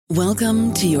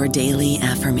Welcome to your daily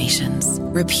affirmations.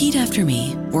 Repeat after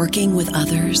me. Working with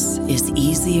others is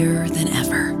easier than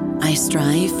ever. I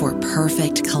strive for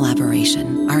perfect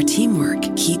collaboration. Our teamwork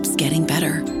keeps getting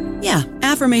better. Yeah,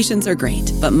 affirmations are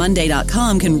great, but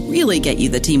Monday.com can really get you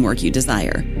the teamwork you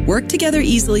desire. Work together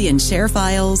easily and share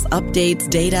files, updates,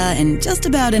 data, and just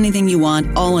about anything you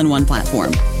want all in one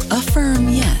platform. Affirm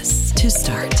yes to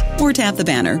start, or tap the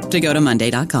banner to go to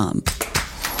Monday.com.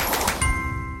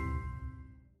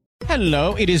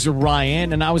 Hello, it is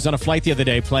Ryan, and I was on a flight the other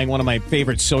day playing one of my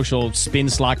favorite social spin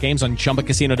slot games on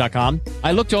ChumbaCasino.com.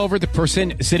 I looked over at the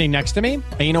person sitting next to me,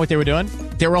 and you know what they were doing?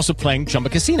 They were also playing Chumba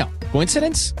Casino.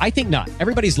 Coincidence? I think not.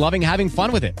 Everybody's loving having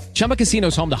fun with it. Chumba Casino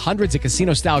is home to hundreds of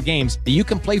casino-style games that you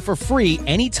can play for free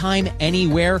anytime,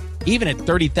 anywhere, even at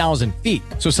 30,000 feet.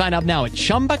 So sign up now at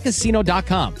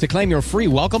ChumbaCasino.com to claim your free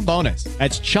welcome bonus.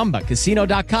 That's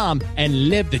ChumbaCasino.com and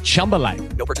live the Chumba life.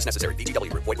 No purchase necessary.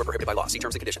 VGW. Void where prohibited by law. See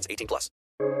terms and conditions. 18+.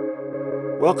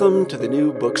 Welcome to the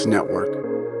New Books Network.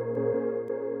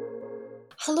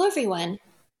 Hello, everyone,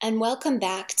 and welcome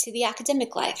back to The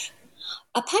Academic Life,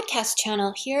 a podcast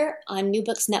channel here on New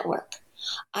Books Network.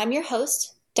 I'm your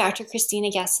host, Dr. Christina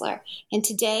Gessler, and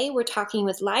today we're talking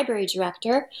with Library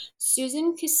Director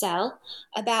Susan Kucel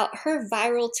about her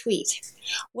viral tweet.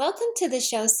 Welcome to the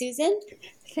show, Susan.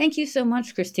 Thank you so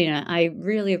much, Christina. I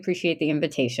really appreciate the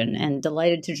invitation and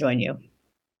delighted to join you.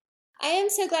 I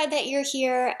am so glad that you're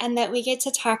here and that we get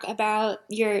to talk about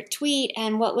your tweet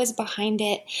and what was behind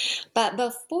it. But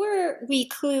before we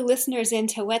clue listeners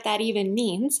into what that even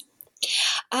means,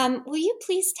 will you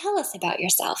please tell us about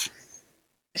yourself?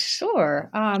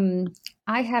 Sure.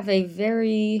 I have a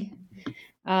very,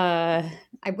 I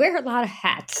wear a lot of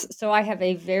hats, so I have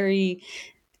a very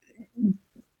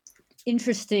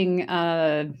interesting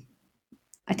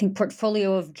I think,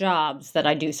 portfolio of jobs that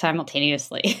I do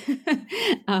simultaneously.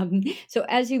 So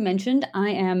as you mentioned,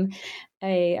 I am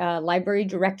a library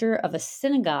director of a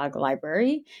synagogue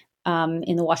library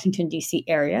in the Washington, D.C.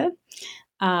 area.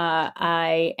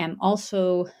 I am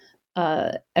also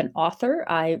an author.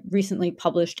 I recently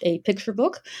published a picture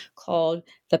book called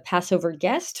The Passover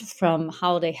Guest from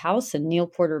Holiday House and Neil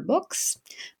Porter Books,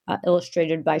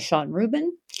 illustrated by Sean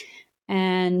Rubin.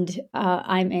 And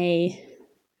I'm a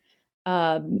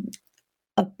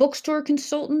bookstore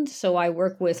consultant, so I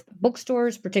work with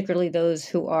bookstores, particularly those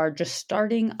who are just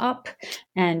starting up,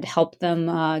 and help them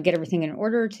get everything in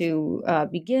order to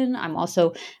begin. I'm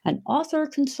also an author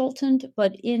consultant,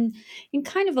 but in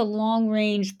kind of a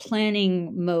long-range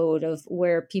planning mode of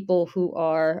where people who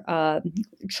are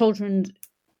children's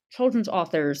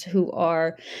authors who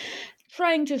are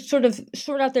trying to sort of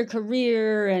sort out their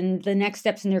career and the next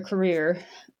steps in their career.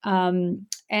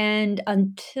 And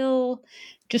until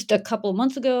just a couple of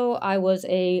months ago, I was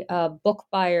a book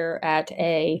buyer at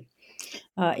a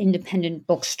independent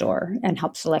bookstore and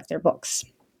helped select their books.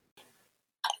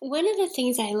 One of the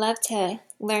things I love to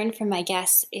learn from my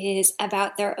guests is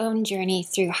about their own journey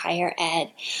through higher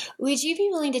ed. Would you be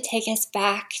willing to take us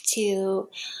back to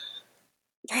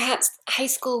perhaps high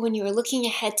school when you were looking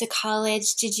ahead to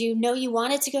college? Did you know you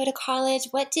wanted to go to college?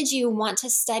 What did you want to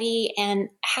study? And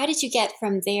how did you get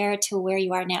from there to where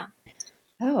you are now?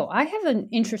 Oh, I have an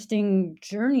interesting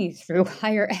journey through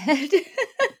higher ed.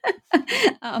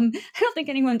 I don't think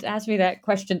anyone's asked me that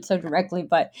question so directly,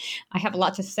 but I have a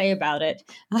lot to say about it.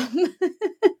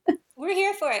 We're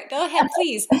here for it. Go ahead,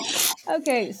 please.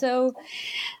 Okay, so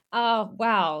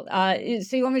wow.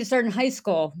 So you want me to start in high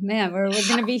school? Man, we're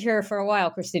going to be here for a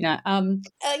while, Christina.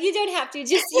 You don't have to. You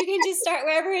can just start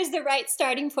wherever is the right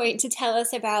starting point to tell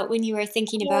us about when you were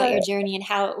thinking about your journey and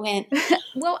how it went.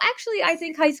 Well, actually, I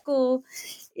think high school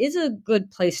is a good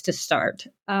place to start.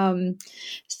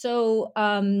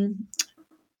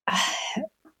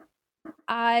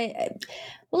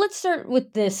 Let's start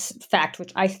with this fact,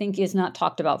 which I think is not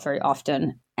talked about very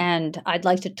often, and I'd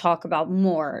like to talk about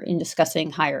more in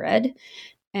discussing higher ed,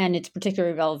 and it's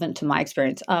particularly relevant to my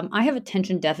experience. I have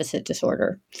attention deficit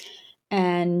disorder,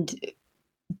 and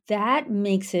that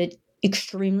makes it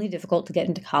extremely difficult to get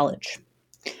into college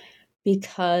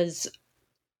because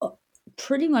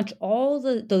pretty much all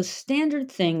those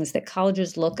standard things that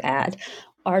colleges look at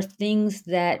are things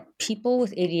that people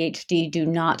with ADHD do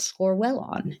not score well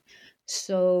on.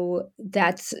 So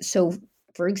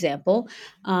for example,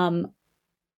 I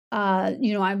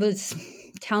was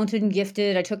talented and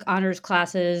gifted. I took honors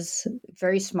classes,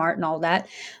 very smart and all that.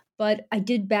 But I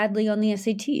did badly on the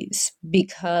SATs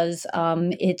because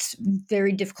it's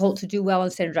very difficult to do well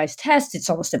on standardized tests. It's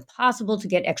almost impossible to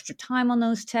get extra time on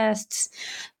those tests.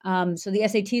 So the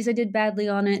SATs, I did badly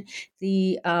on it.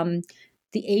 The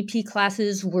AP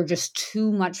classes were just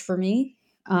too much for me.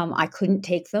 I couldn't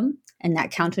take them, and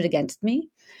that counted against me.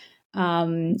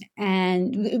 And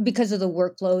because of the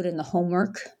workload and the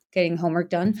homework, getting homework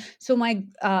done. So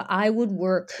I would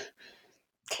work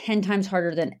 10 times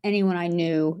harder than anyone I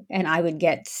knew, and I would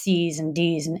get C's and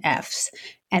D's and F's.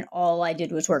 And all I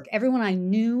did was work. Everyone I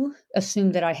knew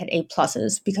assumed that I had A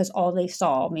pluses because all they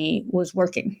saw me was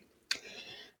working.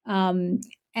 And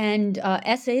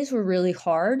essays were really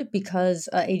hard because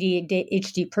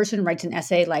ADHD person writes an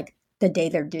essay like the day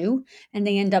they're due, and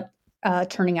they end up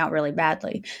turning out really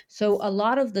badly. So a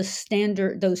lot of those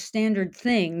standard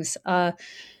things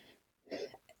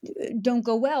don't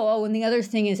go well. Oh, and the other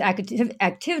thing is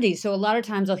activity. So a lot of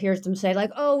times I'll hear them say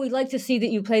like, oh, we'd like to see that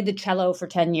you played the cello for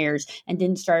 10 years and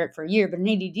didn't start it for a year. But an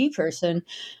ADD person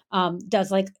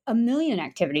does like a million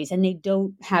activities and they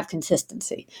don't have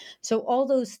consistency. So all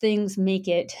those things make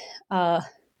it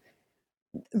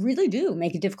really do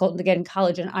make it difficult to get in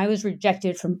college. And I was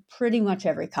rejected from pretty much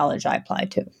every college I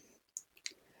applied to.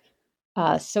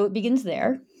 So it begins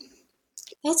there.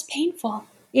 That's painful.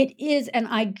 It is. And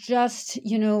I just,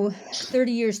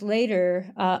 30 years later,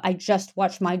 I just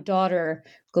watched my daughter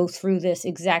go through this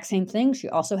exact same thing. She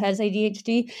also has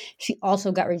ADHD. She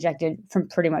also got rejected from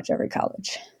pretty much every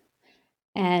college.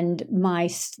 And my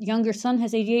younger son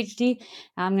has ADHD.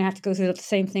 I'm going to have to go through the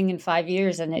same thing in 5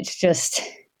 years. And it's just,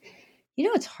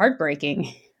 it's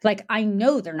heartbreaking. Like, I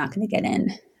know they're not going to get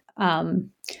in.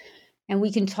 And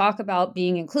we can talk about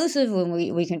being inclusive when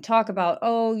we can talk about,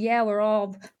 oh, yeah, we're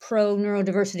all pro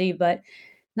neurodiversity, but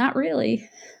not really,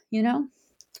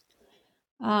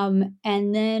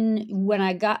 And then when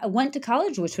I went to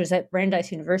college, which was at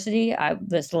Brandeis University, I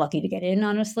was lucky to get in,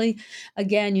 honestly.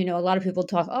 Again, a lot of people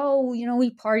talk, oh,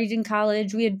 we partied in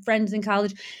college. We had friends in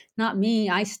college. Not me.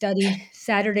 I studied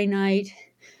Saturday night,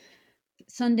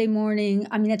 Sunday morning.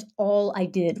 I mean, that's all I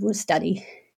did was study,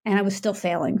 and I was still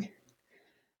failing.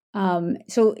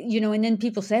 So, and then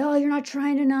people say, oh, you're not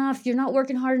trying enough. You're not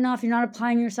working hard enough. You're not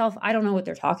applying yourself. I don't know what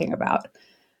they're talking about.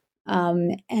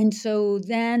 And so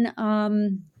then I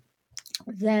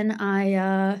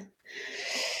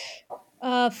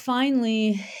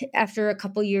finally, after a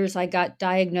couple years, I got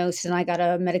diagnosed and I got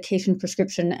a medication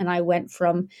prescription and I went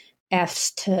from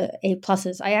F's to A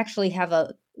pluses. I actually have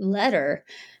a letter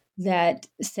that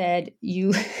said,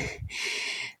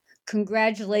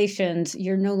 congratulations,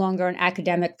 you're no longer on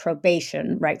academic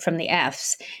probation, right, from the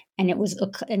Fs. And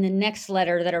and the next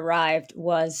letter that arrived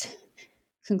was,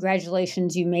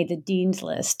 congratulations, you made the dean's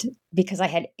list, because I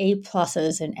had A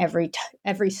pluses in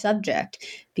every subject,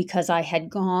 because I had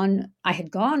gone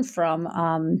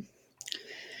from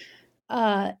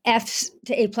Fs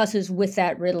to A pluses with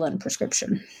that Ritalin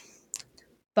prescription.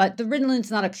 But the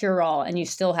Ritalin's not a cure-all, and you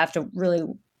still have to really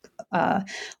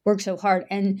work so hard.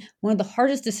 And one of the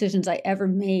hardest decisions I ever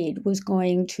made was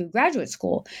going to graduate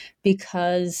school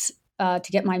because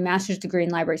to get my master's degree in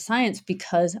library science,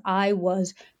 because I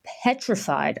was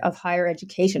petrified of higher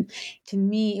education. To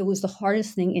me, it was the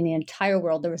hardest thing in the entire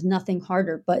world. There was nothing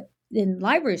harder. But in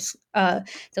libraries, the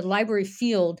library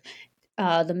field,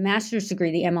 the master's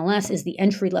degree, the MLS, is the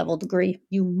entry-level degree.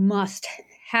 You must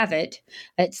have it.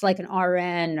 It's like an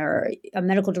RN or a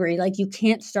medical degree. Like, you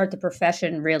can't start the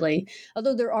profession really.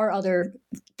 Although there are other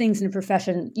things in the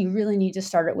profession, you really need to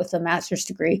start it with a master's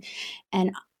degree.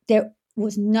 And there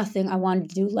was nothing I wanted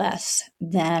to do less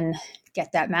than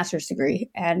get that master's degree.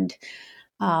 And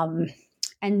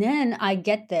then I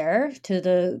get there to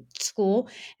the school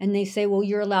and they say, well,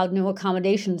 you're allowed no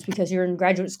accommodations because you're in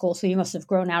graduate school, so you must have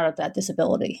grown out of that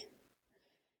disability.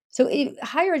 So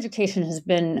higher education has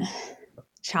been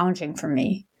challenging for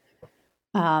me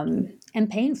and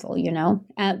painful,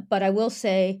 but I will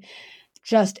say,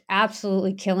 just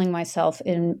absolutely killing myself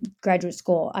in graduate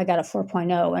school. I got a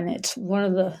 4.0, and it's one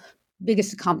of the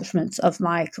biggest accomplishments of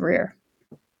my career.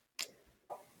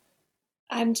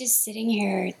 I'm just sitting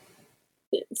here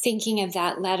thinking of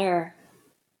that letter.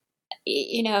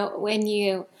 When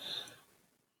you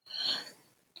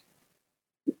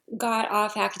got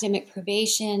off academic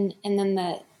probation, and then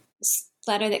the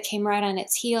letter that came right on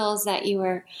its heels that you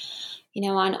were,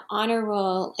 on honor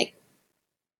roll, like,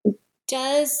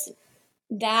 does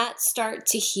that start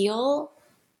to heal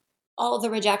all the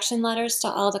rejection letters to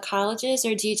all the colleges,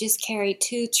 or do you just carry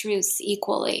two truths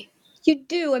equally? You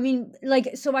do. I mean,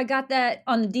 so I got that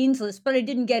on the dean's list, but I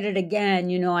didn't get it again.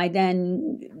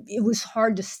 It was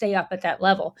hard to stay up at that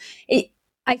level.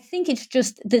 I think it's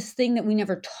just this thing that we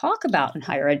never talk about in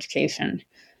higher education.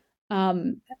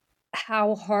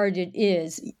 How hard it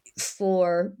is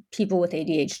for people with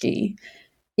ADHD.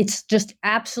 It's just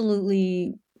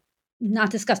absolutely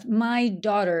not discussed. My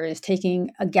daughter is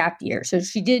taking a gap year. So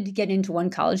she did get into one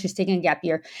college. She's taking a gap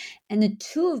year. And the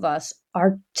two of us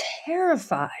are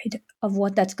terrified of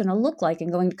what that's going to look like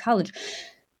in going to college.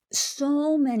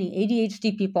 So many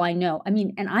ADHD people I know, I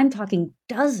mean, and I'm talking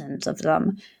dozens of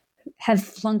them, have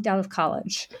flunked out of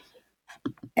college.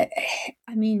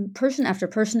 I mean, person after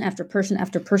person after person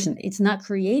after person. It's not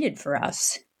created for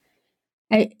us.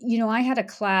 I had a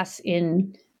class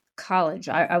in college.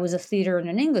 I was a theater and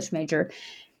an English major,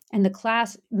 and the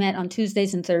class met on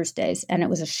Tuesdays and Thursdays, and it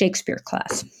was a Shakespeare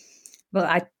class. Well,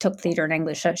 I took theater and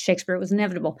English. Shakespeare was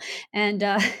inevitable. And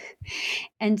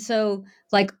so,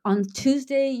 like, on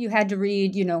Tuesday, you had to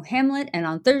read, Hamlet. And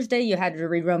on Thursday, you had to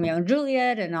read Romeo and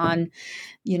Juliet. And on,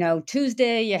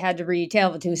 Tuesday, you had to read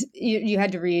Tale of Two. You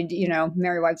had to read,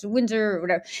 Merry Wives of Windsor or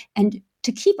whatever. And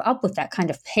to keep up with that kind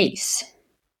of pace,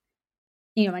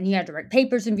 and you had to write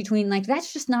papers in between, like,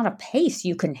 that's just not a pace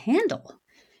you can handle.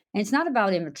 And it's not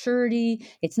about immaturity.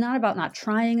 It's not about not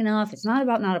trying enough. It's not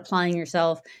about not applying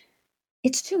yourself.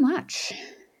 It's too much,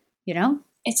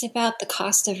 It's about the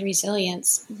cost of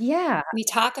resilience. Yeah. We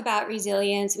talk about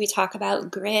resilience. We talk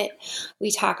about grit. We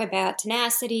talk about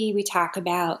tenacity. We talk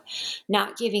about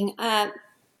not giving up.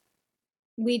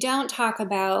 We don't talk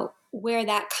about where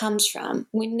that comes from.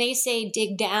 When they say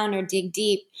dig down or dig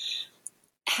deep,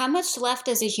 how much left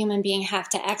does a human being have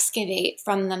to excavate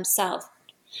from themselves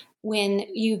when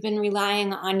you've been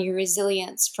relying on your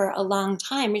resilience for a long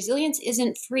time? Resilience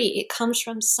isn't free. It comes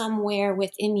from somewhere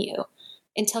within you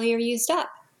until you're used up.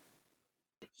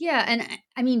 Yeah. And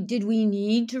I mean, did we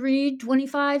need to read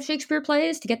 25 Shakespeare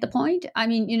plays to get the point? I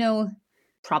mean,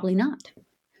 probably not.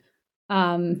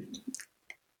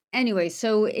 Anyway,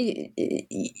 so,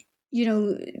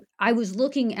 I was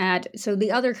looking at, so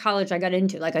the other college I got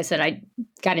into, like I said, I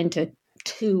got into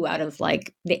 2 out of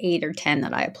like the 8 or 10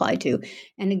 that I applied to.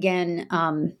 And again,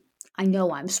 I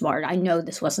know I'm smart. I know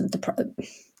this wasn't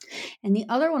and the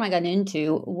other one I got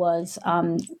into was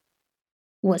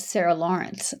Sarah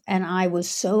Lawrence. And I was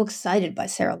so excited by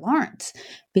Sarah Lawrence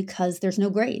because there's no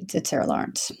grades at Sarah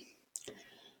Lawrence.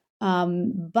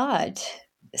 But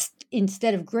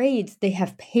instead of grades, they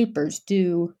have papers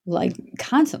due like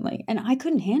constantly. And I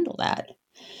couldn't handle that.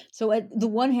 So at the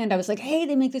one hand, I was like, hey,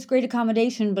 they make this great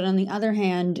accommodation. But on the other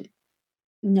hand,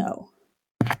 no.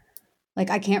 Like,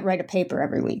 I can't write a paper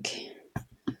every week.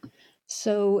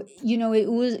 So,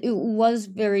 it was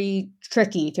very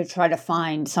tricky to try to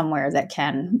find somewhere that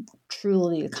can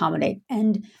truly accommodate.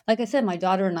 And like I said, my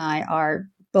daughter and I are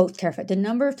both terrified. The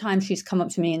number of times she's come up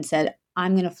to me and said,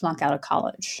 I'm going to flunk out of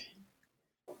college.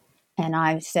 And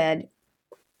I've said,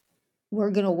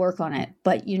 we're going to work on it.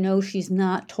 But, she's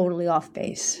not totally off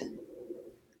base.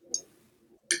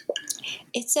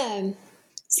 It's a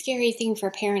scary thing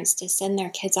for parents to send their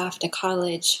kids off to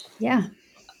college. Yeah.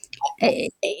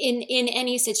 In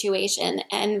any situation.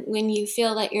 And when you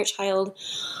feel that your child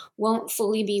won't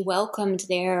fully be welcomed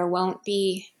there, won't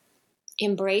be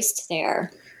embraced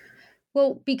there.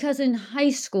 Well, because in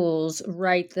high schools,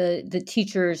 right, the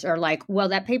teachers are like, well,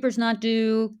 that paper's not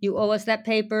due. You owe us that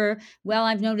paper. Well,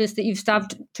 I've noticed that you've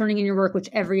stopped turning in your work, which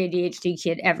every ADHD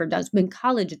kid ever does. But in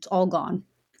college, it's all gone.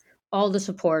 All the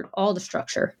support, all the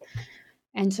structure.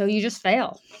 And so you just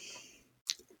fail.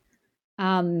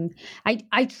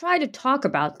 I try to talk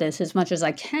about this as much as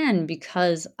I can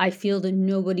because I feel that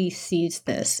nobody sees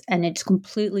this and it's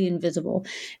completely invisible.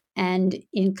 And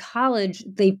in college,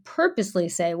 they purposely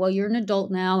say, well, you're an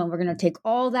adult now and we're going to take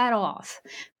all that off.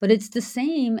 But it's the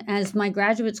same as my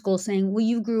graduate school saying, well,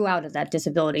 you grew out of that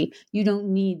disability. You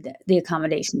don't need the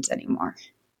accommodations anymore.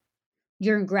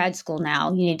 You're in grad school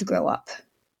now. You need to grow up.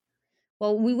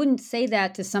 Well, we wouldn't say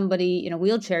that to somebody in a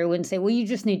wheelchair. We wouldn't say, well, you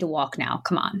just need to walk now.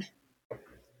 Come on.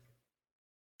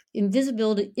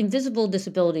 Invisible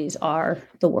disabilities are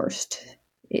the worst.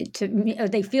 To me,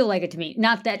 they feel like it to me.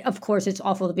 Not that, of course, it's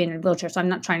awful to be in a wheelchair, so I'm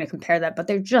not trying to compare that, but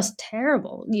they're just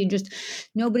terrible.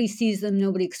 Nobody sees them,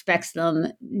 nobody expects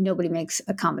them, nobody makes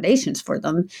accommodations for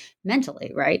them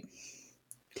mentally, right?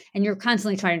 And you're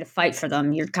constantly trying to fight for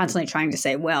them. You're constantly trying to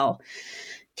say, well,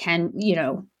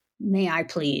 may I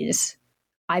please?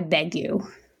 I beg you.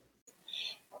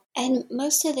 And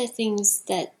most of the things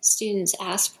that students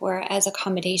ask for as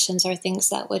accommodations are things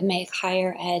that would make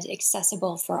higher ed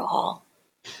accessible for all.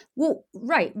 Well,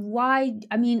 right. Why?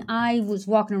 I mean, I was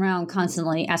walking around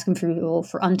constantly asking for people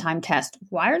for untimed tests.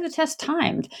 Why are the tests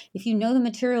timed? If you know the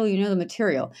material, you know the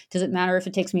material. Does it matter if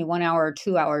it takes me 1 hour or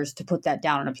 2 hours to put that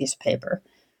down on a piece of paper?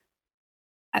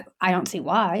 I don't see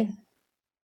why.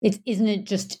 Isn't it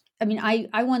just, I mean,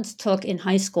 I once took in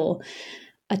high school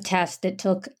a test that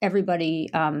took everybody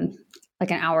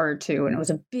like an hour or two, and it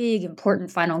was a big,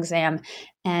 important final exam.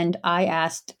 And I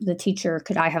asked the teacher,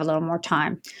 could I have a little more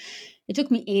time? It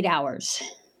took me 8 hours,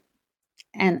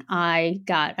 and I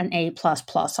got an A++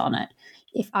 on it.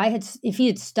 If he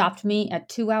had stopped me at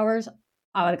 2 hours,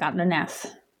 I would have gotten an F.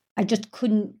 I just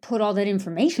couldn't put all that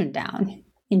information down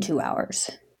in 2 hours.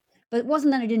 But it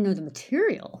wasn't that I didn't know the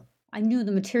material. I knew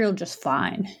the material just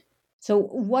fine. So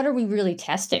what are we really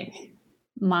testing?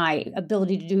 My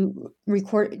ability to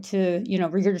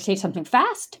regurgitate something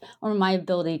fast, or my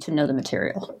ability to know the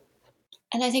material?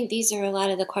 And I think these are a lot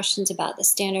of the questions about the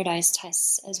standardized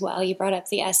tests as well. You brought up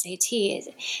the SAT.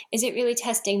 Is it really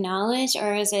testing knowledge,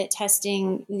 or is it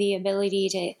testing the ability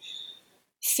to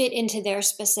fit into their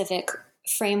specific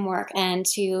framework and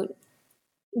to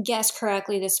guess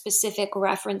correctly the specific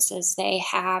references they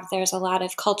have? There's a lot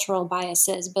of cultural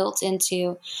biases built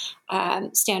into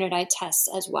standardized tests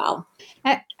as well.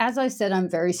 As I said, I'm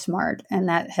very smart, and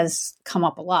that has come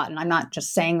up a lot. And I'm not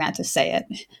just saying that to say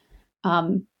it.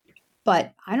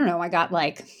 But I don't know, I got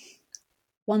like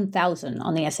 1,000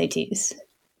 on the SATs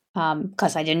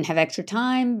because I didn't have extra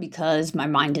time, because my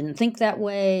mind didn't think that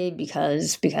way,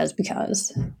 because.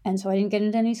 And so I didn't get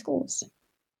into any schools,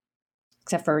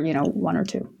 except for, one or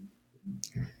two.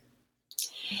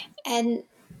 And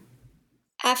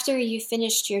after you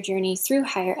finished your journey through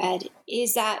higher ed,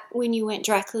 is that when you went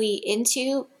directly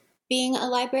into being a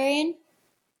librarian?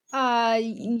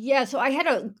 Yeah, so I had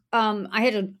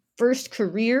a first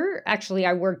career. Actually,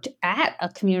 I worked at a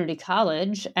community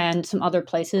college and some other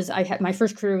places. My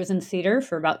first career was in theater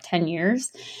for about 10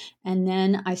 years. And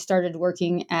then I started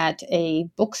working at a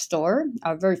bookstore,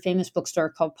 a very famous bookstore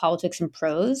called Politics and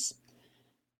Prose,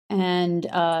 and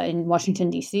in Washington,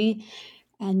 D.C.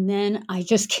 And then I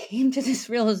just came to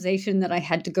this realization that I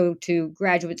had to go to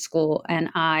graduate school. And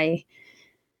I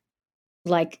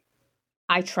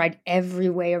tried every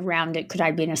way around it. Could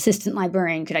I be an assistant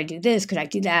librarian? Could I do this? Could I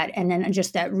do that? And then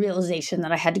just that realization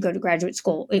that I had to go to graduate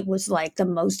school, it was like the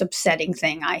most upsetting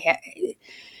thing I had.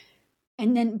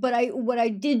 And then, what I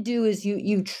did do is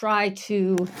you try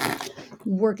to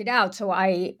work it out. So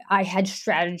I had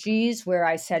strategies where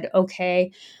I said,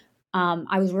 okay,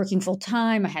 I was working full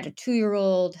time. I had a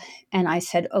 2-year-old, and I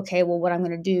said, okay, well, what I'm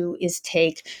going to do is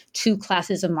take 2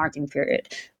 classes a marking period.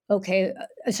 Okay,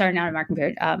 sorry, not a marking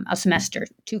period, a semester,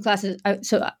 2 classes.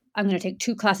 So I'm going to take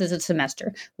 2 classes a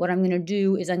semester. What I'm going to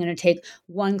do is I'm going to take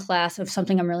 1 class of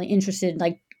something I'm really interested in,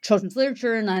 like children's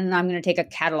literature, and then I'm going to take a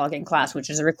cataloging class,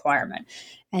 which is a requirement.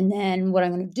 And then what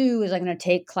I'm going to do is I'm going to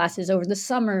take classes over the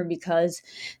summer, because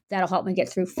that'll help me get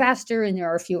through faster and there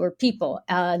are fewer people.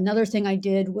 Another thing I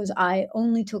did was I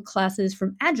only took classes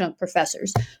from adjunct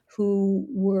professors who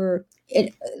were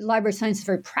library science is a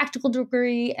very practical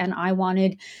degree, and I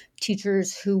wanted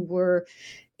teachers who were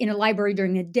in a library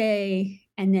during the day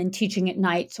and then teaching at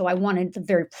night. So I wanted the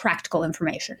very practical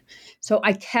information. So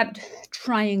I kept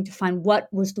trying to find what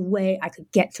was the way I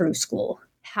could get through school.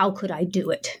 How could I do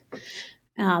it?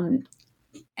 And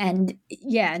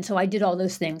so I did all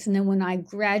those things. And then when I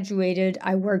graduated,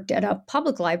 I worked at a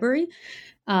public library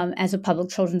as a public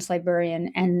children's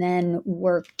librarian, and then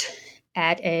worked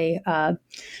at the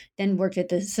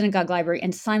synagogue library.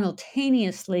 And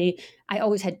simultaneously, I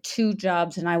always had 2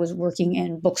 jobs, and I was working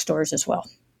in bookstores as well.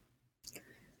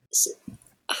 So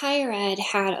higher ed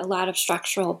had a lot of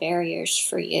structural barriers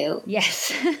for you.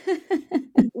 Yes.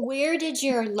 Where did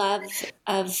your love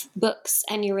of books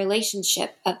and your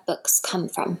relationship of books come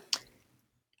from?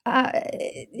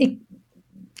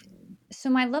 So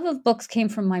my love of books came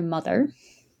from my mother.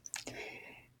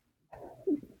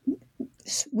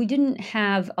 We didn't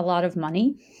have a lot of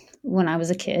money when I was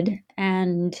a kid,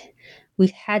 and we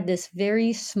had this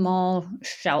very small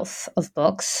shelf of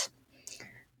books.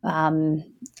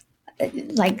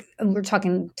 Like we're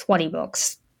talking 20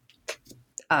 books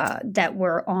that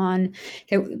were on.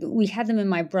 We had them in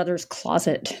my brother's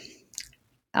closet.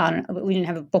 We didn't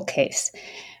have a bookcase,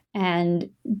 and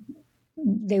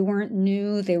they weren't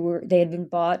new. They had been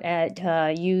bought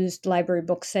at used library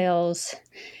book sales,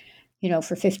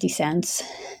 for 50 cents.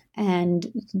 And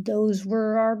those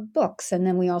were our books. And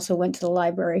then we also went to the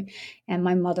library, and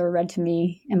my mother read to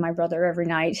me and my brother every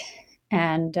night.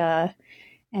 And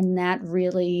that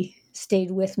really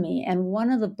stayed with me. And one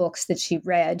of the books that she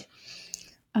read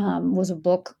was a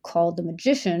book called The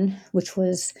Magician, which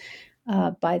was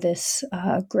by this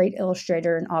great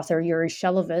illustrator and author, Yuri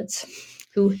Shulevitz,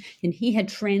 and he had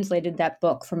translated that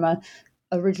book from a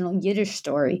original Yiddish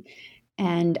story.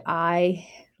 And I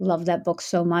loved that book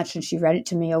so much, and she read it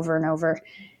to me over and over.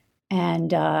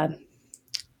 And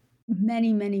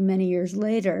many, many, many years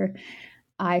later,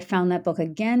 I found that book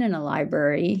again in a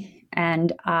library,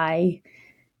 and I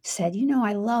said,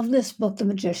 I love this book, The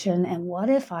Magician, and what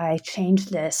if I change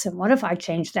this? And what if I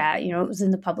change that? It was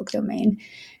in the public domain.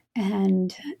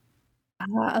 And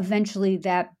eventually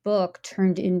that book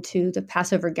turned into The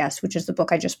Passover Guest, which is the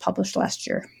book I just published last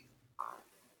year.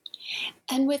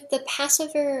 And with The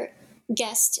Passover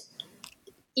Guest,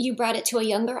 you brought it to a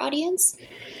younger audience?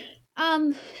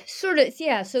 Sort of,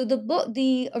 yeah. So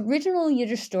the original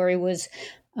Yiddish story was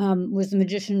The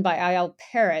Magician by Eyal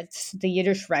Peretz, the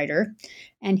Yiddish writer,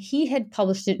 and he had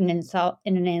published it in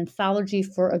an anthology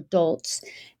for adults.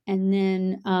 And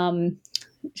then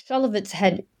Shulevitz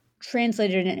had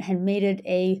translated it and had made it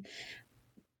a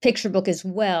picture book as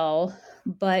well.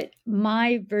 But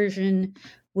my version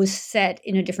was set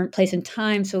in a different place and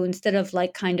time. So instead of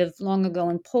kind of long ago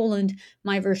in Poland,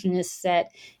 my version is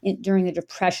set during the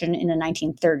Depression in the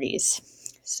 1930s.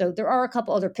 So there are a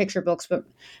couple other picture books, but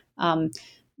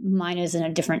mine is in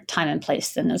a different time and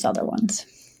place than those other ones.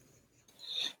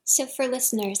 So for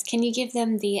listeners, can you give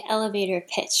them the elevator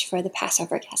pitch for The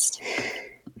Passover Guest?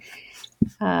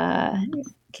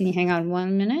 Can you hang on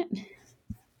 1 minute?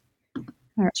 All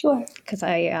right. Sure. Because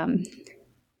I'm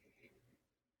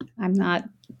not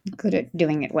good at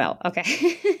doing it well.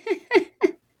 Okay.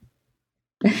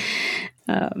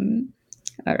 All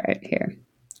right, here.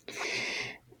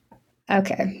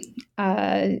 Okay.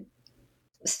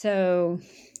 So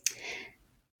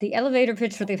the elevator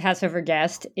pitch for The Passover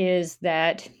Guest is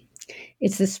that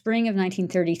it's the spring of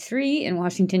 1933 in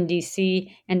Washington,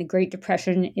 D.C., and the Great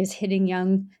Depression is hitting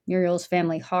young Muriel's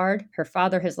family hard. Her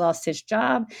father has lost his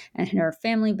job, and her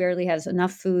family barely has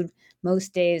enough food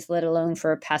most days, let alone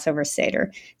for a Passover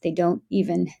Seder. They don't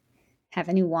even have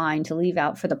any wine to leave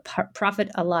out for the Prophet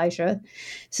Elijah's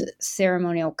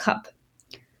ceremonial cup.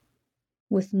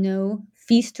 With no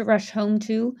feast to rush home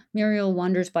to, Muriel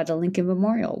wanders by the Lincoln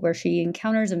Memorial, where she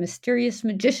encounters a mysterious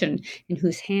magician in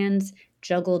whose hands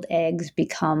juggled eggs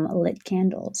become lit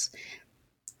candles.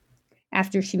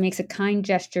 After she makes a kind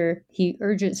gesture, he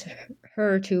urges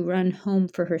her to run home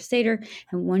for her Seder,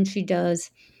 and when she does,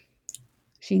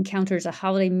 she encounters a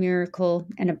holiday miracle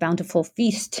and a bountiful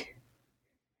feast.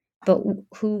 But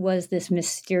who was this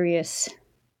mysterious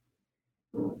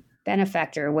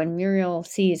benefactor? When Muriel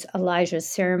sees Elijah's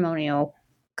ceremonial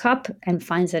cup and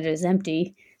finds that it is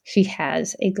empty, she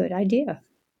has a good idea.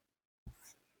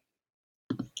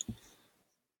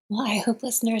 Well, I hope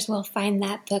listeners will find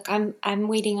that book. I'm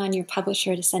waiting on your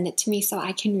publisher to send it to me so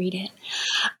I can read it.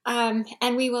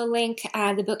 And we will link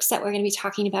the books that we're going to be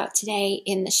talking about today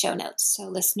in the show notes so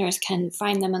listeners can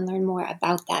find them and learn more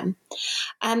about them.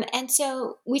 And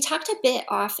so we talked a bit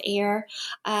off air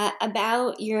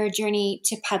about your journey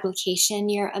to publication.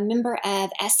 You're a member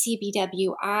of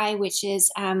SCBWI, which is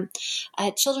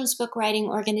a children's book writing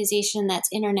organization that's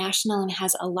international and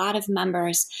has a lot of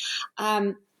members.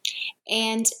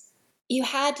 And you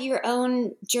had your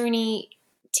own journey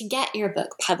to get your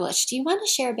book published. Do you want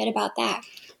to share a bit about that?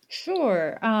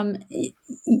 Sure.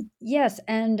 Yes,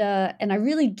 and I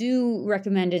really do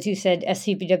recommend, as you said,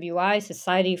 SCBWI,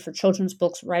 Society for Children's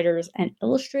Books Writers and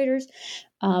Illustrators,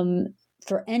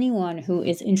 for anyone who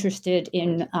is interested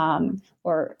in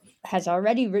or has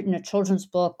already written a children's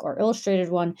book or illustrated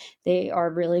one. They are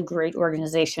a really great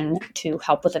organization to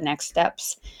help with the next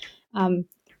steps.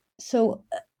 So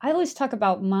I always talk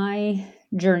about my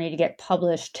journey to get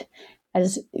published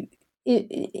as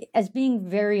being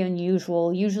very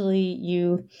unusual. Usually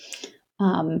you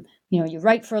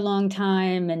write for a long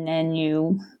time and then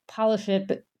you polish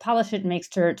it,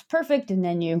 make sure it's perfect, and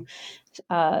then you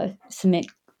submit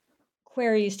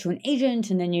queries to an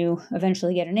agent, and then you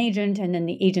eventually get an agent, and then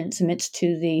the agent submits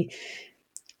to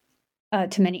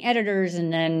many editors,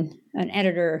 and then an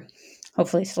editor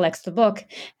hopefully selects the book,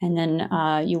 and then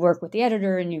you work with the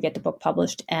editor and you get the book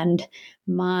published. And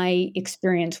my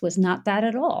experience was not that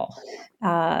at all,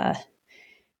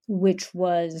 which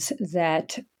was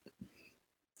that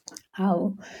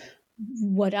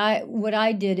what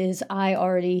I did is I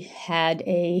already had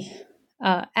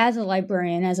as a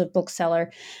librarian, as a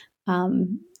bookseller, I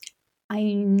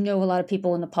know a lot of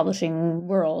people in the publishing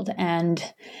world, and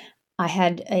I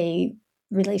had a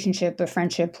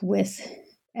friendship with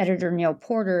editor Neil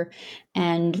Porter,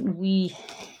 and we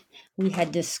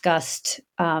had discussed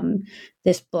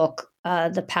this book,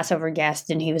 The Passover Guest,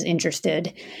 and he was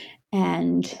interested,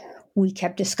 and we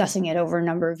kept discussing it over a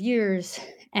number of years,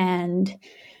 and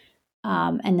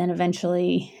then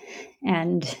eventually,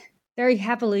 and very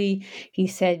happily, he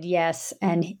said yes,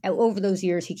 and over those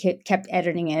years, he kept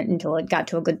editing it until it got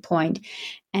to a good point,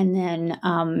 and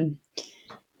then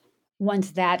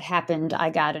once that happened,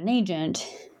 I got an agent.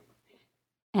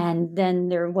 And then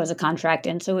there was a contract.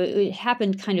 And so it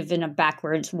happened kind of in a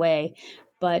backwards way.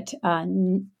 but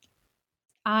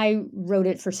I wrote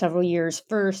it for several years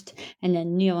first, and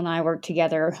then Neil and I worked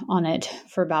together on it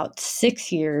for about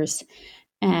 6 years.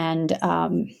 And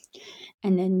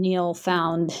then Neil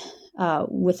found,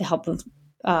 with the help of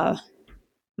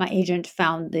my agent,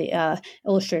 found the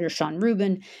illustrator Sean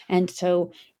Rubin, and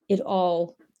so it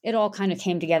all kind of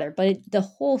came together. But the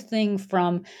whole thing,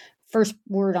 from first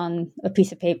word on a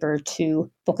piece of paper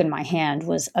to book in my hand,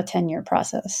 was a 10-year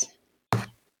process.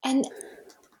 And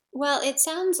well, it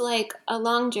sounds like a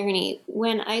long journey.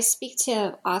 When I speak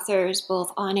to authors,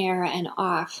 both on air and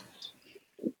off,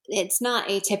 it's not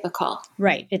atypical.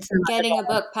 Right. It's not Getting a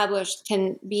book published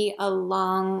can be a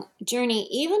long journey,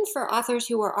 even for authors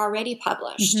who are already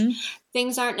published. Mm-hmm.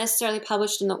 Things aren't necessarily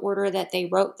published in the order that they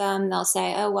wrote them. They'll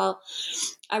say, oh, well,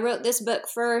 I wrote this book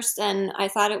first and I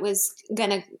thought it was going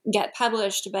to get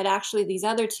published, but actually these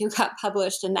other two got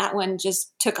published and that one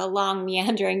just took a long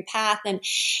meandering path. And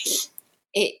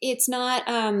it's not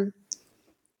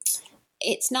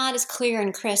as clear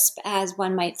and crisp as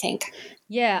one might think.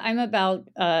 Yeah, I'm about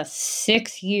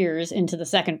 6 years into the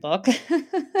second book,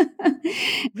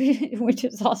 which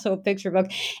is also a picture book.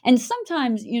 And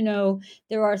sometimes,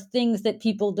 there are things that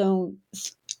people don't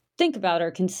think about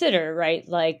or consider, right?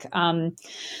 Like,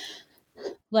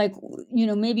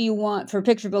 maybe you want, for a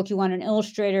picture book, you want an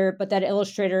illustrator, but that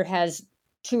illustrator has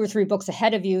 2 or 3 books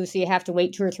ahead of you, so you have to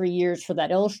wait 2 or 3 years for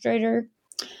that illustrator.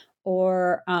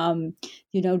 Or,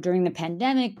 during the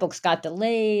pandemic, books got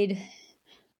delayed.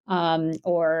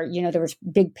 Or, there was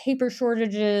big paper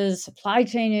shortages, supply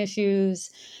chain issues.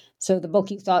 So the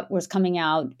book you thought was coming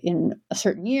out in a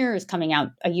certain year is coming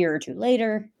out a year or 2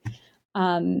 later.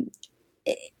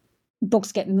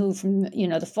 Books get moved from,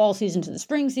 the fall season to the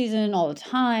spring season all the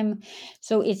time.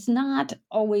 So it's not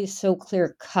always so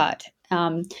clear cut.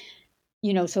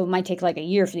 So it might take like a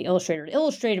year for the illustrator to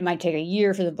illustrate. It might take a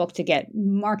year for the book to get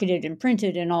marketed and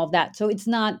printed and all of that. So it's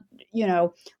not,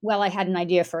 well, I had an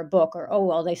idea for a book, or, oh,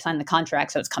 well, they signed the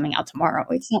contract, so it's coming out tomorrow.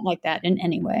 It's not like that in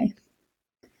any way.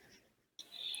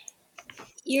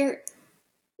 Your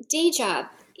day job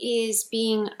is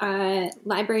being a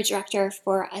library director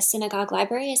for a synagogue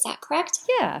library. Is that correct?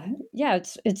 Yeah.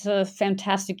 It's a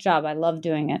fantastic job. I love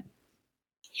doing it.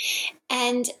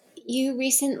 And you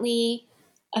recently,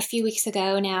 a few weeks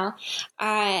ago now,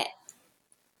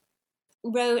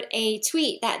 wrote a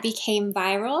tweet that became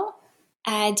viral.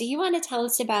 Do you want to tell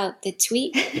us about the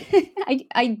tweet?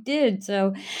 I did.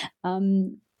 So,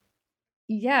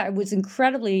 it was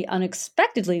incredibly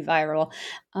unexpectedly viral.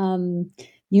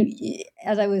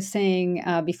 As I was saying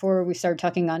before we started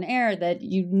talking on air, that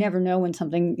you never know when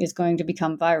something is going to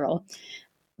become viral.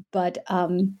 But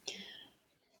so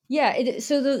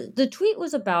the tweet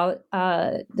was about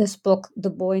this book, The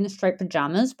Boy in the Striped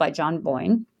Pajamas by John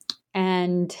Boyne.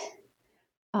 And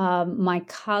my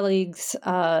colleagues,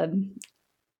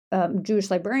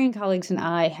 Jewish librarian colleagues, and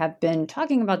I have been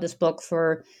talking about this book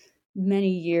for many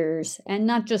years, and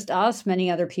not just us,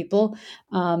 many other people.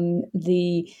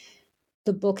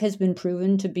 The book has been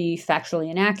proven to be factually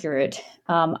inaccurate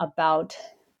about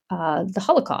the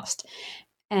Holocaust.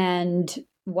 And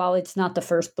while it's not the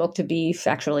first book to be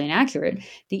factually inaccurate,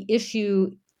 the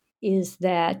issue is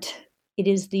that it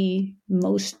is the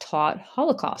most taught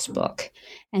Holocaust book.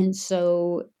 And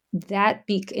so that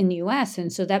in the U.S.,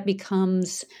 and so that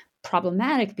becomes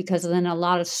problematic, because then a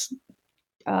lot of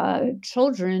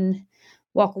children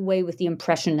walk away with the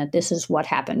impression that this is what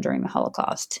happened during the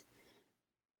Holocaust,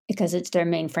 because it's their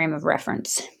main frame of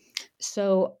reference.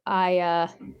 So I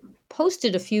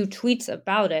posted a few tweets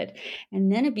about it,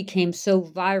 and then it became so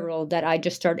viral that I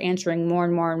just started answering more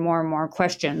and more and more and more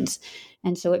questions.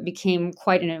 And so it became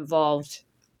quite an involved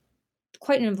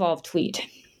tweet.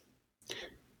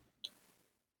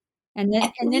 And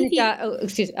then it got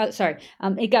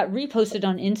it got reposted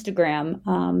on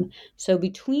Instagram. So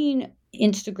between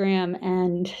Instagram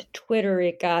and Twitter,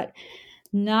 it got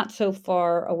not so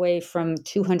far away from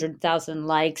 200,000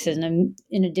 likes, and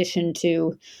in addition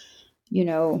to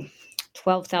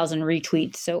 12,000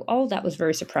 retweets. So all that was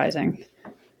very surprising.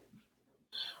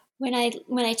 When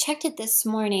I checked it this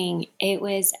morning, it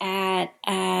was at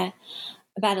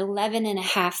about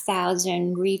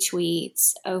 11,500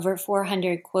 retweets, over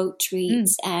 400 quote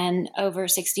tweets, and over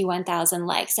 61,000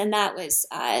 likes. And that was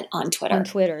on Twitter. On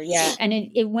Twitter, yeah. And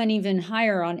it went even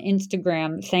higher on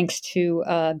Instagram, thanks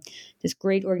to this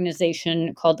great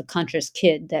organization called The Conscious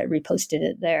Kid that reposted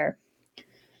it there.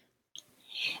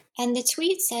 And the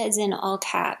tweet says in all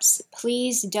caps,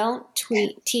 "Please don't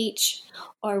teach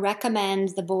or recommend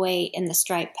The Boy in the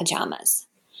Striped Pajamas.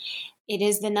 It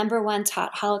is the #1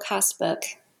 taught Holocaust book.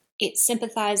 It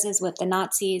sympathizes with the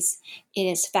Nazis. It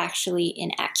is factually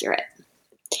inaccurate."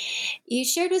 You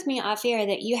shared with me off air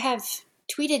that you have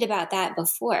tweeted about that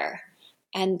before,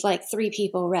 and like 3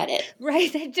 people read it.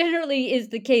 Right, that generally is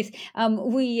the case.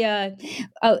 We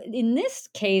in this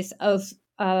case, of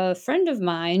a friend of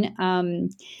mine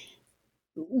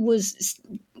was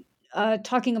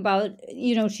talking about,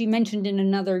 she mentioned in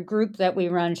another group that we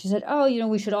run, she said, oh,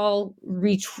 we should all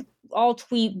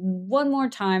tweet one more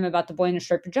time about The Boy in the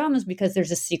Striped Pajamas because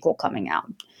there's a sequel coming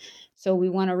out. So we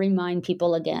want to remind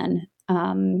people again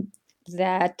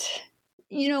that,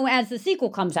 as the sequel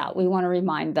comes out, we want to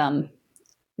remind them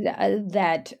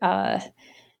that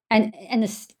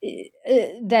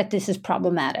that this is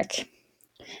problematic.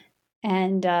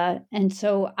 And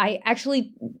so I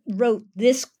actually wrote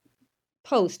this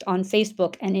post on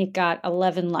Facebook and it got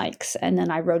 11 likes, and then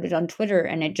I wrote it on Twitter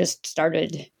and it just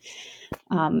started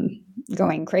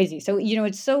going crazy. So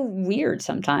it's so weird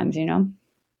sometimes.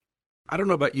 I don't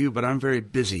know about you, but I'm very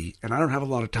busy and I don't have a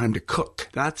lot of time to cook.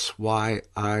 That's why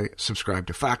I subscribe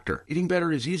to Factor. Eating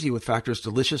better is easy with Factor's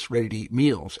delicious, ready-to-eat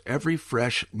meals. Every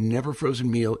fresh, never frozen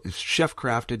meal is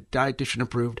chef-crafted, dietitian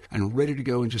approved, and ready to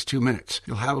go in just 2 minutes.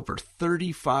 You'll have over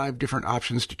 35 different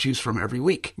options to choose from every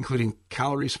week, including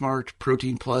Calorie Smart,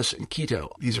 Protein Plus, and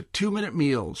Keto. These are 2-minute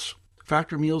meals.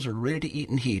 Factor meals are ready to eat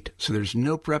and heat, so there's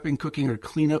no prepping, cooking, or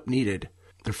cleanup needed.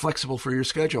 They're flexible for your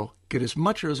schedule. Get as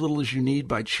much or as little as you need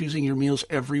by choosing your meals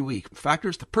every week. Factor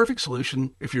is the perfect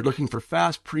solution if you're looking for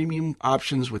fast, premium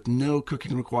options with no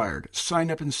cooking required.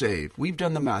 Sign up and save. We've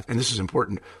done the math, and this is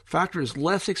important. Factor is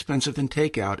less expensive than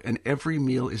takeout, and every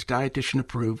meal is dietitian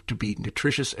approved to be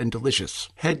nutritious and delicious.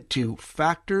 Head to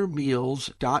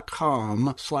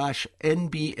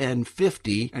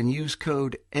factormeals.com/NBN50 and use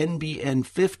code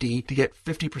NBN50 to get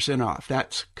 50% off.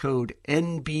 That's code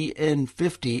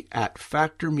NBN50 at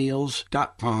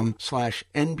factormeals.com/NBN50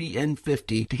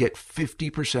 to get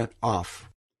 50%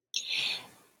 off.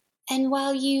 And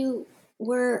while you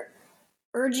were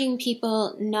urging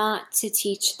people not to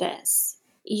teach this,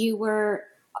 you were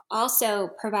also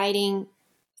providing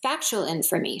factual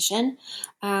information.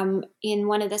 In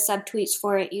one of the subtweets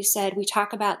for it, you said, we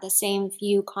talk about the same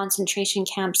few concentration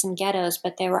camps and ghettos,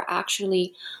 but there were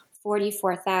actually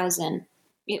 44,000.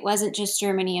 It wasn't just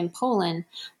Germany and Poland,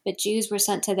 but Jews were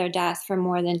sent to their death from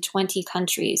more than 20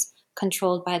 countries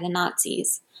controlled by the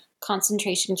Nazis.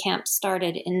 Concentration camps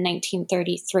started in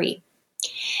 1933.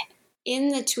 In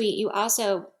the tweet, you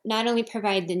also not only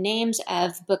provide the names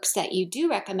of books that you do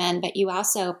recommend, but you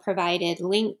also provided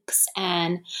links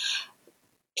and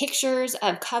pictures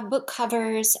of book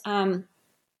covers.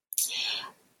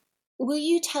 Will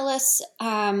you tell us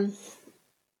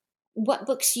what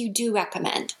books you do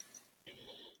recommend?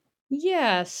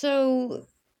 Yeah, so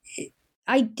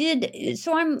I did.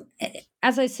 So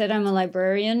as I said, I'm a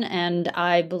librarian and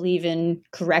I believe in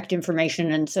correct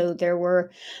information. And so there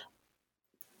were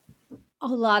a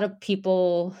lot of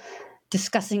people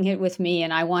discussing it with me,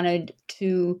 and I wanted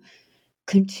to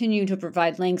continue to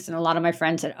provide links. And a lot of my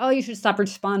friends said, oh, you should stop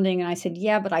responding. And I said,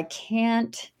 yeah, but I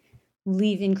can't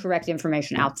leave incorrect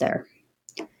information out there.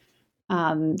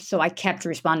 So I kept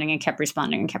responding and kept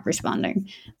responding and kept responding.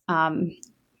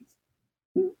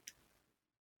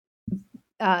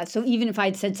 So even if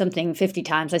I'd said something 50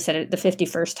 times, I said it the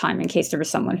 51st time in case there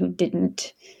was someone who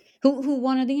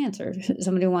wanted the answer,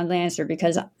 somebody who wanted the answer,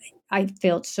 because I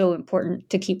felt so important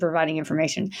to keep providing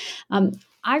information.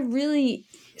 I really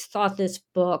thought this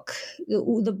book,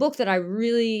 the book that I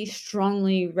really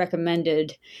strongly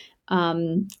recommended,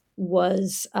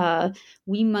 was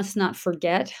We Must Not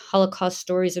Forget: Holocaust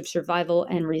Stories of Survival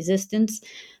and Resistance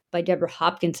by Deborah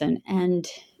Hopkinson. And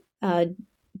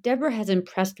Deborah has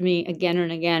impressed me again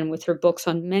and again with her books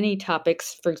on many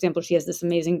topics. For example, she has this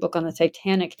amazing book on the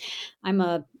Titanic. I'm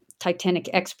a Titanic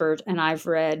expert, and I've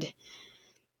read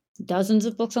dozens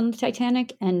of books on the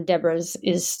Titanic, and Deborah's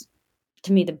is,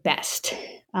 to me, the best.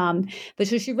 But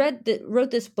so she wrote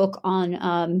this book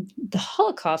on the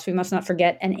Holocaust, We Must Not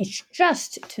Forget, and it's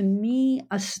just, to me,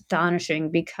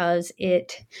 astonishing because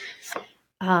it's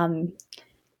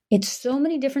so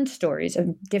many different stories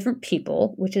of different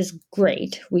people, which is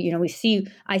great.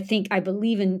 I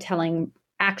believe in telling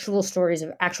actual stories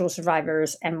of actual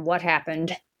survivors and what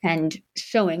happened and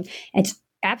showing. It's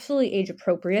absolutely age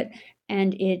appropriate,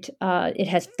 and it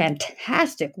has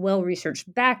fantastic,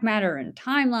 well-researched back matter and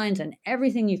timelines and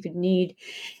everything you could need.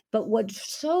 But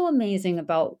what's so amazing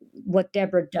about what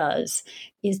Deborah does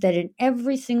is that in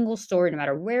every single story, no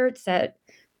matter where it's set,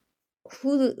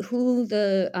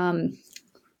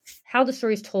 how the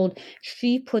story is told,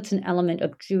 she puts an element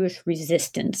of Jewish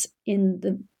resistance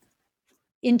in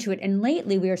into it. And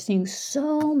lately we are seeing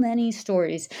so many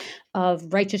stories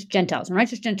of righteous Gentiles. And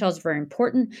righteous Gentiles are very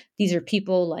important. These are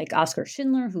people like Oskar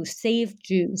Schindler who saved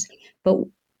Jews. But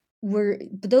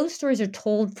those stories are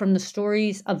told from the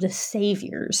stories of the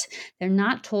saviors. They're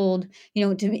not told,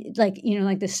 to me,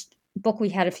 like this book we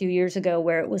had a few years ago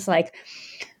where it was like,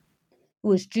 it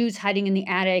was Jews hiding in the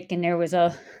attic, and there was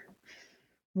a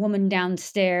woman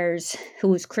downstairs who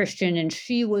was Christian, and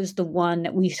she was the one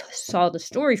that we saw the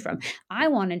story from. I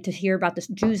wanted to hear about the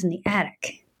Jews in the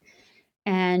attic.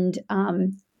 And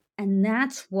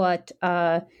that's what,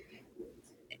 Deborah's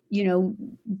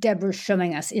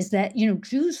showing us, is that,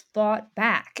 Jews fought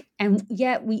back, and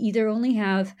yet we either only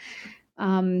have,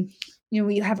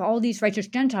 we have all these righteous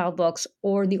Gentile books,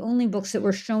 or the only books that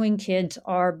we're showing kids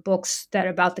are books that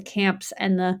are about the camps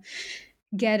and the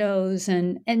ghettos,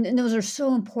 and those are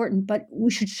so important, but we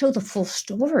should show the full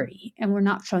story, and we're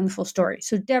not showing the full story.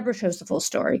 So Deborah shows the full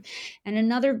story. And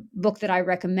another book that I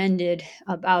recommended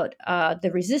about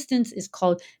the resistance is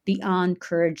called Beyond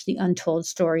Courage, the Untold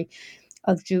Story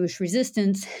of Jewish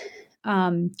Resistance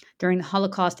during the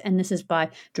Holocaust. And this is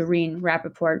by Doreen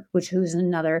Rappaport, who's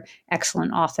another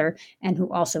excellent author, and who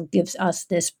also gives us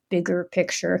this bigger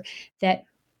picture that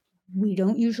we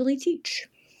don't usually teach.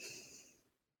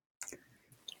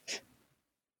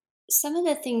 Some of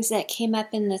the things that came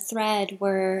up in the thread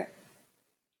were,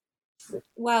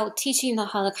 while teaching the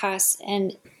Holocaust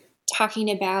and talking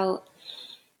about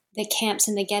the camps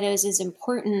and the ghettos is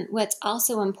important, what's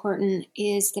also important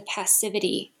is the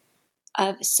passivity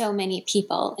of so many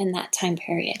people in that time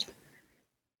period.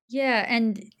 Yeah,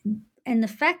 and the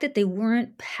fact that they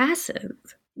weren't passive.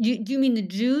 Do you mean the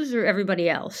Jews or everybody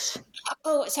else?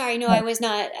 Oh, sorry. No, I was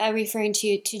not referring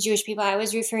to Jewish people. I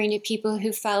was referring to people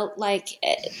who felt like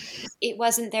it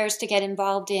wasn't theirs to get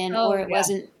involved in, or it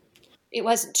wasn't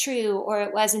true, or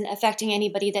it wasn't affecting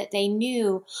anybody that they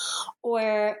knew,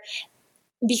 or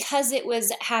because it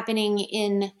was happening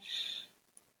in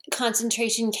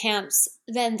concentration camps,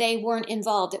 then they weren't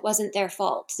involved. It wasn't their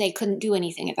fault. They couldn't do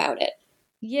anything about it.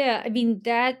 Yeah, I mean,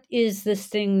 that is this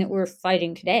thing that we're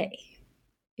fighting today.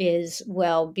 Is,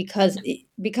 well, because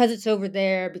it's over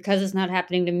there, because it's not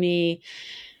happening to me.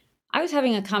 I was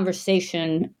having a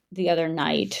conversation the other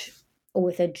night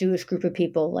with a Jewish group of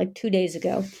people, like 2 days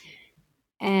ago,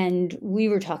 and we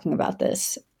were talking about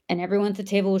this, and everyone at the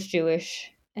table was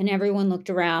Jewish, and everyone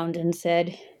looked around and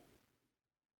said,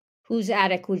 whose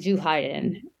attic would you hide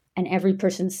in? And every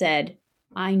person said,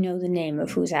 I know the name of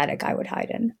whose attic I would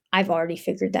hide in. I've already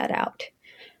figured that out.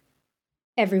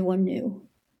 Everyone knew.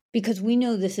 Because we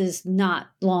know this is not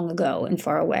long ago and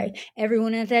far away.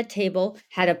 Everyone at that table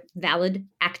had a valid,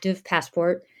 active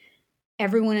passport.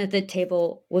 Everyone at the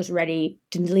table was ready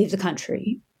to leave the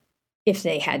country if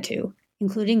they had to,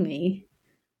 including me.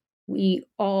 We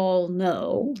all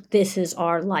know this is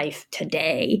our life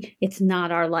today. It's not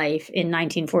our life in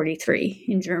 1943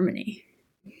 in Germany.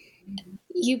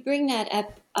 You bring that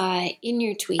up in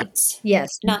your tweets.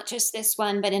 Yes. Not just this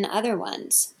one, but in other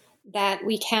ones. That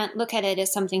we can't look at it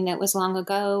as something that was long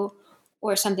ago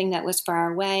or something that was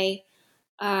far away.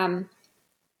 Do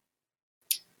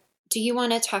you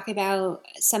want to talk about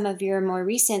some of your more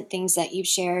recent things that you've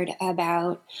shared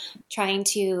about trying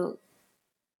to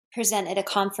present at a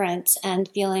conference and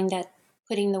feeling that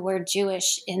putting the word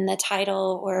Jewish in the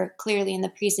title or clearly in the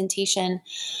presentation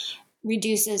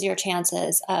reduces your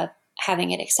chances of having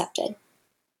it accepted?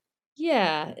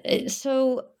 Yeah.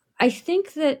 So I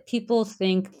think that people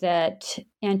think that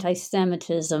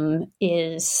anti-Semitism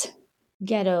is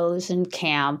ghettos and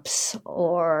camps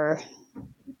or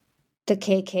the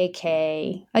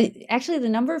KKK. Actually, the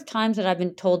number of times that I've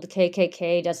been told the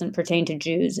KKK doesn't pertain to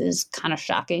Jews is kind of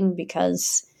shocking,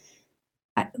 because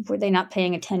were they not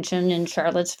paying attention in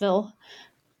Charlottesville?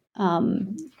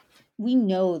 We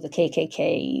know the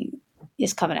KKK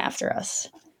is coming after us.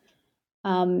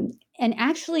 And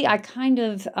actually, I kind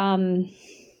of...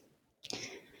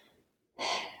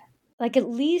 like, at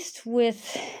least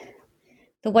with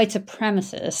the white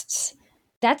supremacists,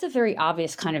 that's a very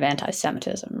obvious kind of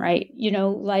anti-Semitism, right?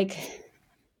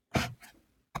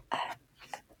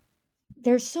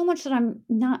 There's so much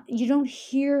that you don't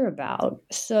hear about.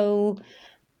 So,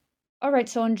 all right,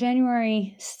 so on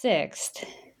January 6th,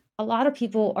 a lot of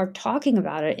people are talking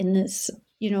about it in this,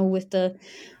 with the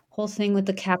whole thing with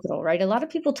the Capitol, right? A lot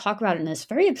of people talk about it in this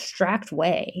very abstract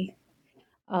way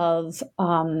of,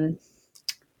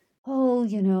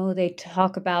 they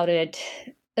talk about it.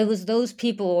 It was those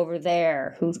people over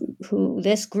there who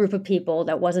this group of people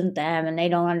that wasn't them, and they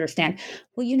don't understand.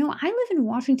 Well, I live in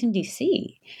Washington,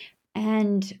 D.C.,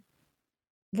 and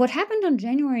what happened on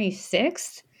January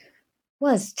 6th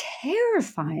was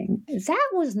terrifying. That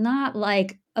was not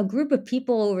like a group of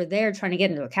people over there trying to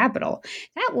get into a Capitol.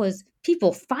 That was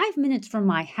people 5 minutes from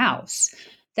my house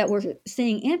that were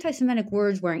saying anti-Semitic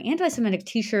words, wearing anti-Semitic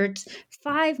t-shirts,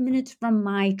 5 minutes from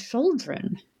my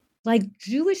children. Like,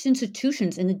 Jewish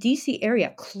institutions in the DC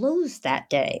area closed that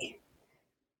day.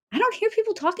 I don't hear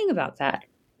people talking about that.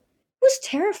 It was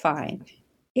terrifying.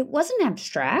 It wasn't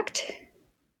abstract.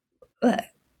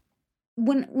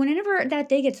 Whenever that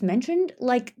day gets mentioned,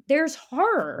 like, there's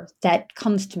horror that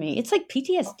comes to me. It's like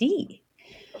PTSD.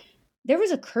 There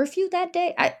was a curfew that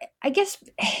day. I guess,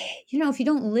 if you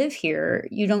don't live here,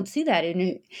 you don't see that.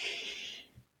 And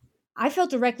I felt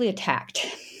directly attacked.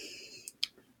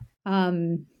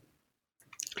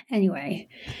 Anyway,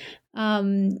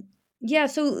 yeah,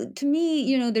 so to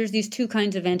me, there's these two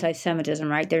kinds of anti-Semitism,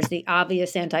 right? There's the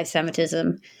obvious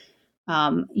anti-Semitism,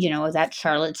 that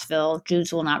Charlottesville,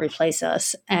 Jews will not replace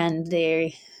us, and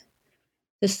the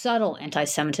subtle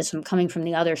anti-Semitism coming from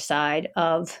the other side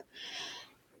of,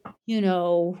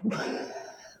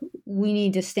 we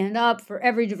need to stand up for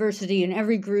every diversity in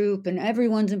every group and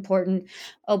everyone's important.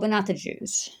 Oh, but not the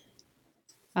Jews.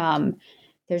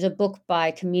 There's a book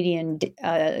by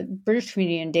British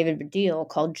comedian David Baddiel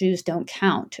called Jews Don't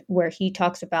Count, where he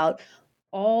talks about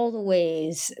all the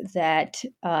ways that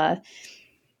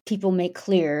people make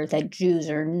clear that Jews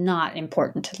are not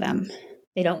important to them.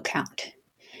 They don't count.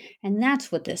 And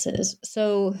that's what this is.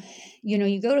 So,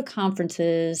 you go to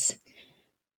conferences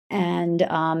and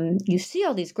you see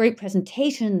all these great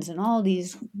presentations and all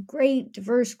these great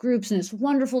diverse groups, and it's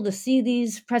wonderful to see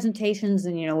these presentations.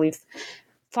 And, we've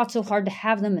fought so hard to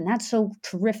have them, and that's so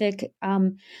terrific.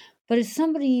 But as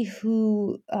somebody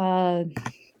who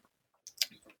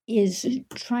is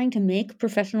trying to make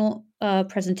professional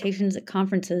presentations at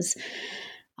conferences,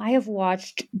 I have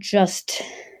watched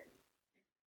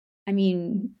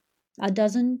a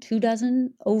dozen, 24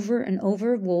 over and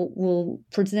over. We'll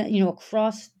present,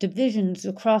 across divisions,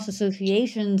 across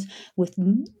associations with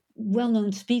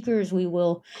well-known speakers. We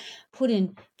will put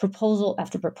in proposal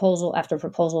after proposal after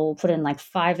proposal. We'll put in like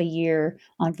 5 a year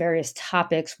on various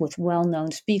topics with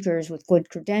well-known speakers with good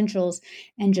credentials,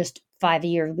 and just 5 a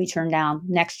year will be turned down.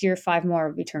 Next year, 5 more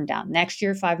will be turned down. Next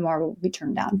year, 5 more will be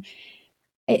turned down.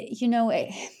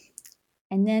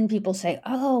 And then people say,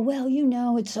 oh, well,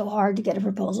 it's so hard to get a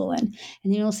proposal in. And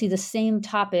then you'll see the same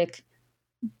topic,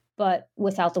 but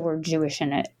without the word Jewish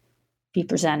in it, be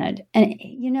presented. And,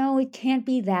 it can't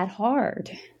be that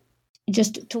hard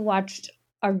just to watch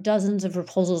our dozens of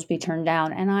proposals be turned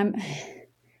down. And I'm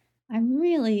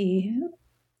really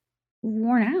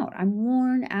worn out. I'm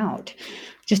worn out.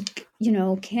 Just,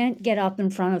 can't get up in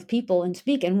front of people and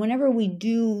speak. And whenever we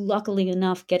do, luckily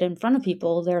enough, get in front of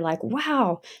people, they're like,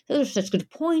 wow, those are such good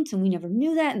points. And we never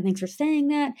knew that. And thanks for saying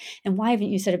that. And why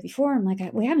haven't you said it before? I'm like,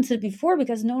 we haven't said it before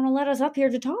because no one will let us up here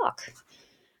to talk.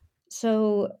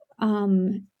 So, I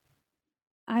don't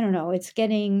know. It's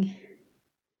getting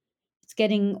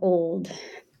old.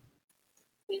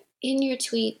 In your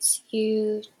tweets,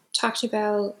 you talked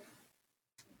about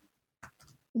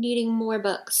needing more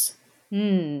books.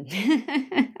 And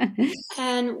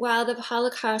while the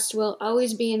Holocaust will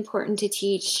always be important to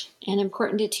teach, and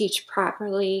important to teach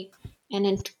properly, and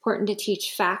important to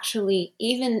teach factually,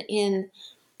 even in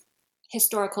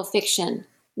historical fiction,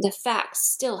 the facts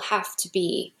still have to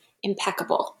be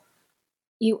impeccable.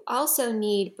 You also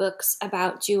need books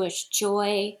about Jewish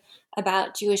joy,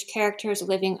 about Jewish characters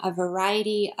living a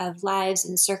variety of lives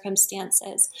and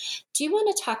circumstances. Do you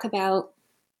want to talk about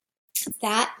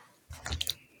that?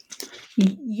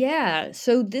 Yeah.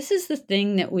 So this is the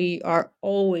thing that we are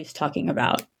always talking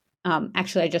about.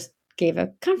 Actually, I just gave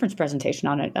a conference presentation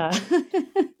on it.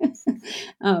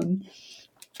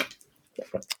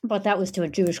 But that was to a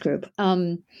Jewish group.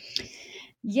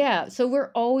 Yeah. So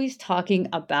we're always talking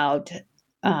about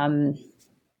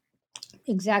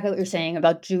exactly what you're saying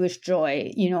about Jewish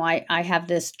joy. I have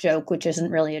this joke, which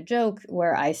isn't really a joke,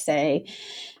 where I say,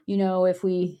 if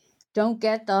we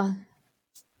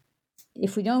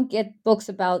don't get books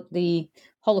about the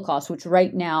Holocaust, which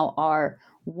right now are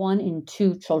 1 in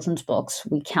 2 children's books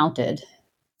we counted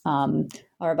are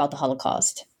about the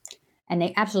Holocaust, and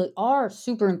they absolutely are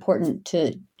super important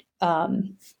to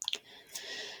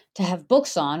have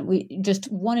books on. We just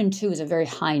 1 in 2 is a very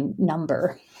high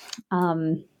number.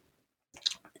 And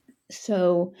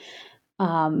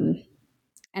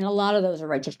a lot of those are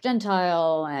Righteous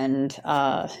Gentile and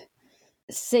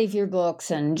Savior books,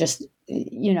 and just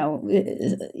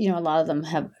a lot of them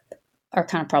are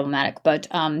kind of problematic. But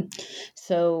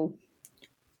so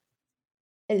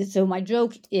my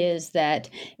joke is that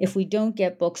if we don't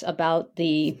get books about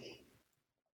the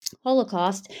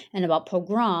Holocaust and about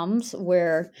pogroms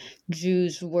where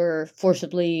Jews were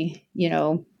forcibly,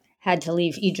 had to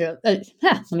leave Egypt.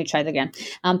 Let me try that again.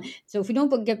 So if we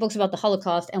don't get books about the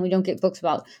Holocaust and we don't get books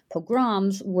about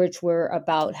pogroms, which were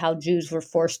about how Jews were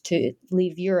forced to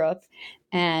leave Europe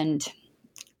and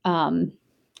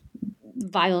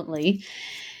violently,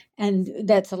 and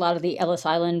that's a lot of the Ellis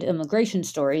Island immigration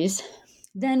stories,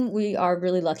 then we are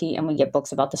really lucky and we get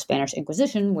books about the Spanish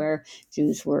Inquisition where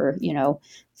Jews were,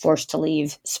 forced to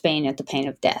leave Spain at the pain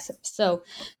of death. So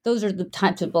those are the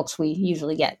types of books we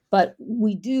usually get. But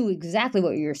we do exactly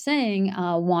what you're saying,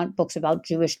 want books about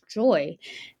Jewish joy.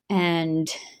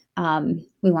 And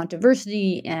we want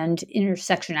diversity and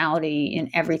intersectionality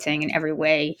in everything, in every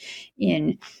way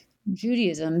in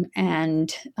Judaism.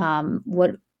 And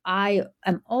what I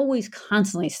am always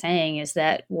constantly saying is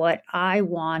that what I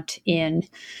want in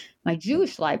my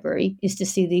Jewish library is to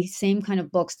see the same kind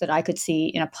of books that I could see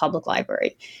in a public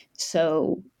library.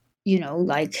 So,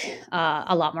 like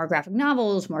a lot more graphic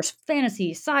novels, more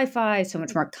fantasy, sci-fi, so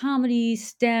much more comedy,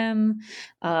 STEM,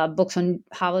 books on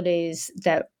holidays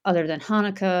that other than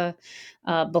Hanukkah,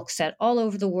 books set all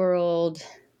over the world,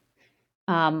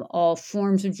 all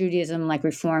forms of Judaism, like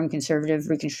Reform, Conservative,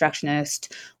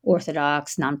 Reconstructionist,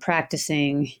 Orthodox,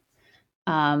 non-practicing,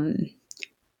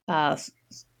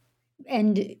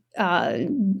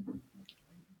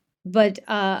 but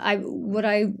what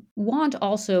I want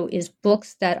also is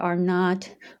books that are not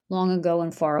long ago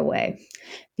and far away,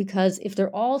 because if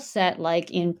they're all set like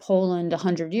in Poland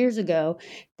 100 years ago,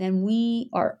 then we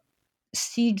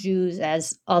see Jews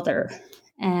as other,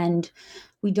 and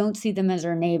we don't see them as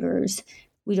our neighbors.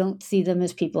 We don't see them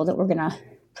as people that we're going to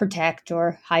protect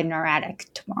or hide in our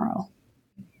attic tomorrow.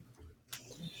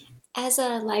 As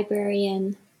a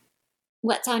librarian,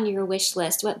 what's on your wish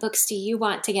list? What books do you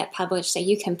want to get published so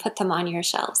you can put them on your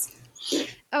shelves?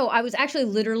 Oh, I was actually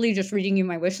literally just reading you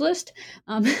my wish list,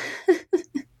 but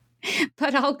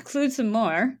I'll include some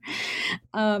more.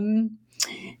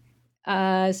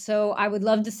 So I would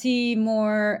love to see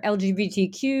more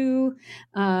LGBTQ,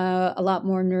 a lot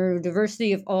more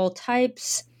neurodiversity of all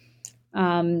types.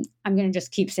 I'm going to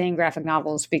just keep saying graphic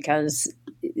novels because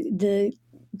the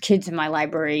kids in my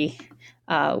library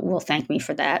will thank me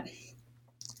for that.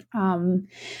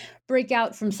 Break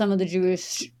out from some of the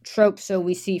Jewish tropes. So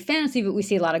we see fantasy, but we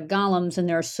see a lot of golems, and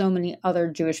there are so many other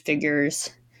Jewish figures.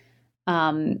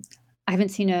 I haven't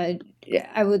seen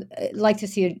I would like to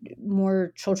see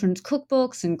more children's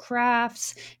cookbooks and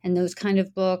crafts and those kind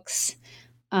of books.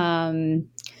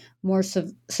 More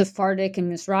Sephardic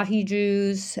and Mizrahi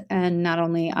Jews, and not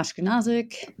only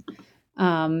Ashkenazic.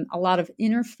 A lot of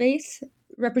interfaith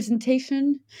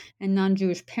representation and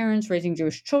non-Jewish parents raising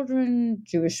Jewish children,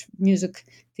 Jewish music,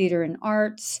 theater, and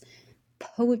arts,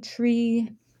 poetry,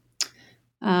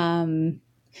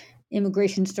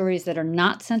 immigration stories that are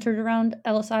not centered around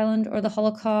Ellis Island or the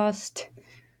Holocaust.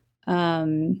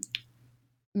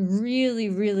 Really,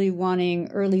 really wanting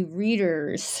early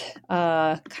readers,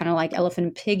 kind of like Elephant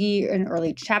and Piggy, and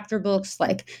early chapter books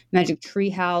like Magic Tree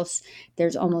House.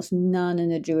 There's almost none in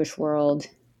the Jewish world.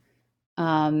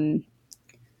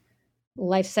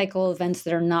 Life cycle events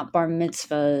that are not bar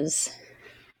mitzvahs,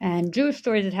 and Jewish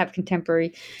stories that have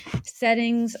contemporary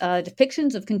settings,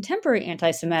 depictions of contemporary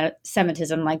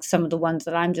anti-Semitism, like some of the ones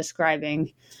that I'm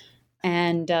describing,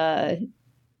 and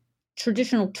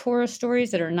traditional Torah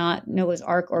stories that are not Noah's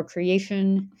Ark or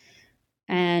creation.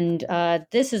 And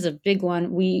this is a big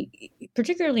one. We,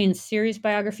 particularly in series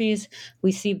biographies,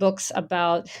 we see books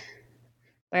about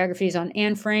biographies on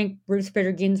Anne Frank, Ruth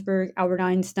Bader Ginsburg, Albert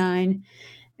Einstein,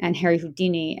 and Harry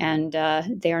Houdini, and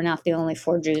they are not the only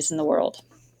 4 Jews in the world.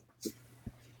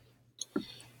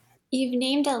 You've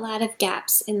named a lot of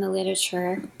gaps in the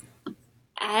literature.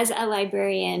 As a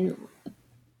librarian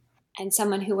and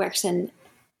someone who works in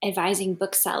advising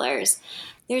booksellers,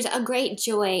 there's a great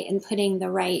joy in putting the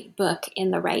right book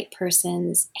in the right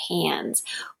person's hands.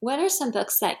 What are some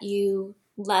books that you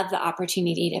love the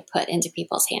opportunity to put into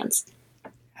people's hands?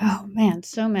 Oh man,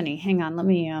 so many. Hang on, let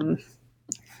me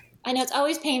I know it's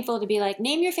always painful to be like,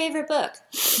 name your favorite book.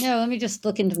 No, let me just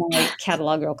look into my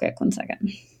catalog real quick. 1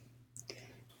 second.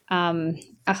 I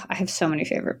have so many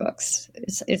favorite books.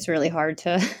 It's really hard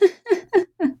to.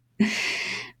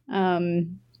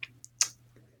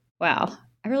 Wow,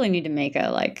 I really need to make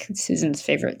a Susan's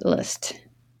favorite list.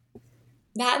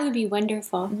 That would be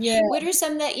wonderful. Yeah. What are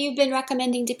some that you've been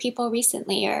recommending to people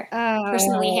recently, or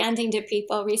personally handing to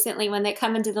people recently when they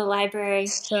come into the library?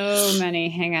 So many.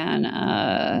 Hang on.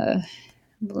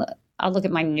 I'll look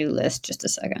at my new list just a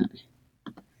second.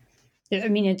 I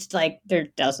mean, it's like there are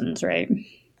dozens, right?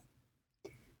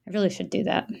 I really should do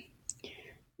that.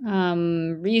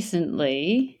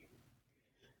 recently.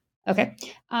 Okay.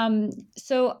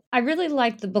 So I really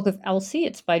liked the Book of Elsie.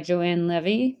 It's by Joanne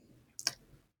Levy.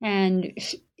 And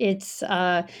it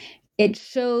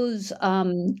shows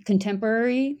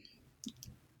contemporary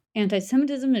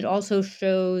anti-Semitism. It also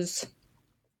shows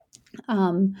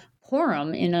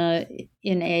Purim in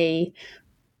a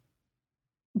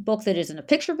book that isn't a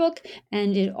picture book,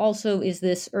 and it also is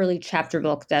this early chapter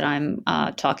book that I'm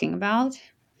talking about.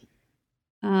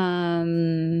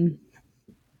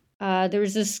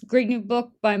 There's this great new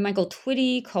book by Michael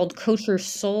Twitty called Kosher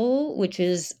Soul, which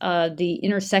is the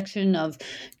intersection of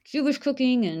Jewish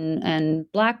cooking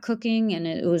and Black cooking, and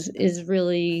is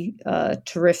really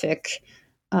terrific.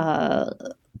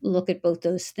 Look at both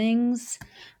those things.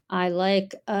 I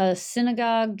like A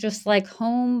Synagogue Just Like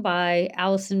Home by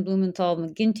Alison Blumenthal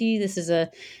McGinty. This is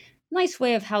a nice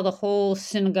way of how the whole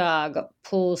synagogue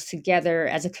pulls together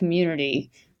as a community,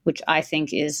 which I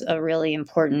think is a really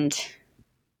important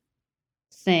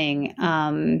thing.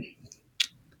 I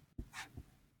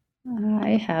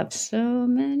have so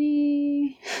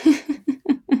many.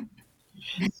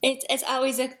 It's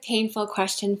always a painful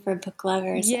question for book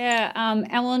lovers. Yeah,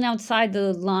 Ellen Outside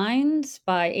the Lines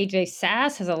by A.J.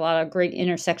 Sass has a lot of great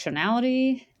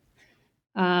intersectionality.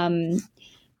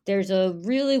 There's a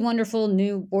really wonderful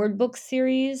new board book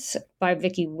series by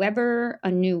Vicki Weber,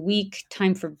 A New Week,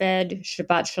 Time for Bed,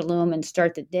 Shabbat Shalom, and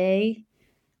Start the Day.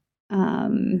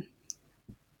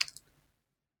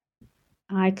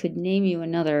 I could name you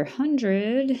another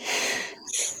 100.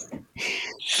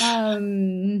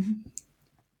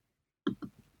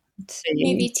 Let's see.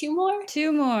 Maybe two more?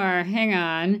 Two more. Hang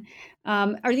on.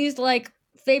 Are these like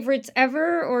favorites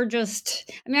ever or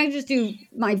just, I mean, I just do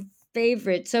my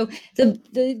favorite. So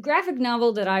the graphic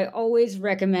novel that I always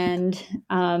recommend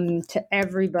to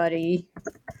everybody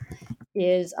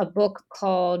is a book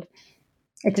called,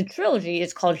 it's a trilogy.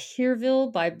 It's called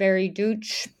Herville by Barry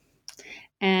Deutsch.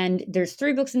 And there's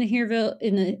 3 books in the Herville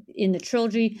in the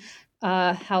trilogy.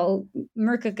 How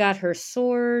Mirka got her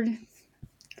sword,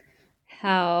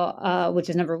 how which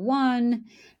is number 1,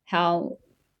 how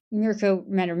Mirka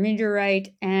met a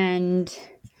meteorite, and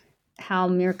how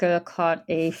Mirka caught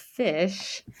a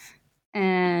fish.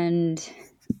 And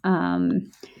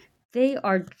they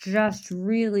are just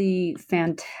really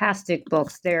fantastic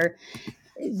books. They're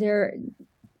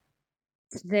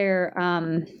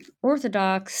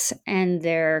orthodox, and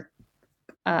they're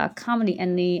comedy.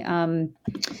 And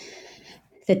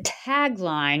the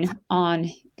tagline on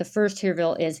the first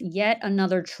Herville is "Yet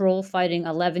another troll-fighting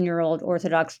 11-year-old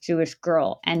Orthodox Jewish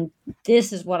girl," and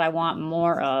this is what I want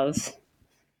more of.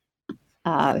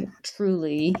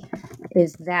 Truly,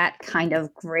 is that kind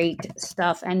of great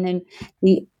stuff. And then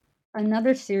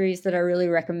another series that I really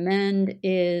recommend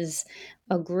is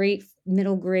a great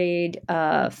middle grade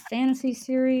fantasy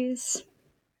series,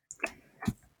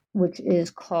 which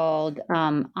is called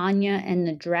Anya and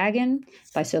the Dragon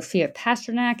by Sophia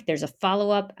Pasternak. There's a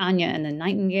follow-up, Anya and the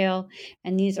Nightingale.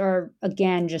 And these are,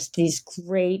 again, just these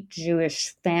great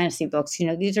Jewish fantasy books. You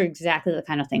know, these are exactly the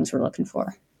kind of things we're looking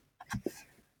for.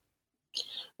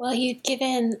 Well, you've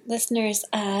given listeners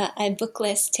a book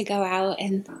list to go out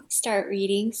and start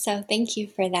reading, so thank you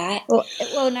for that. Well,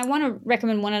 and I want to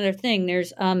recommend one other thing.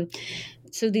 There's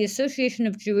so the Association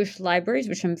of Jewish Libraries,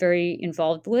 which I'm very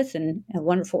involved with, and a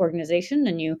wonderful organization,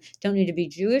 and you don't need to be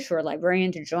Jewish or a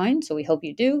librarian to join, so we hope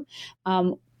you do.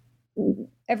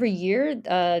 Every year,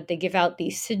 they give out the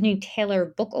Sidney Taylor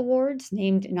Book Awards,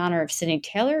 named in honor of Sidney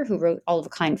Taylor, who wrote All of a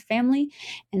Kind Family,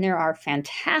 and there are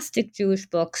fantastic Jewish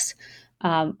books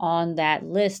on that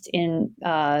list in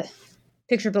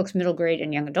picture books, middle grade,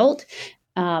 and young adult,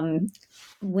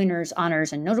 winners,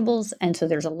 honors, and notables. And so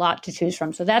there's a lot to choose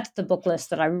from. So that's the book list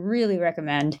that I really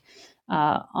recommend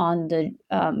on the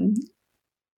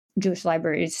Jewish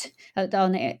Libraries,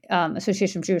 on the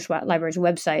Association of Jewish Libraries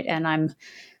website. And I'm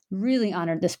really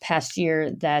honored this past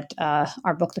year that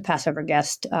our book, The Passover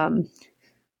Guest,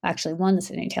 actually won the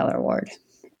Sidney Taylor Award.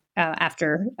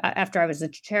 After I was the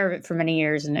chair of it for many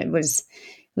years, and it was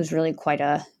really quite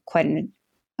an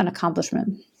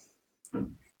accomplishment.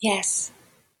 Yes.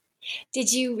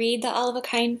 Did you read the All of a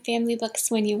Kind family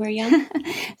books when you were young?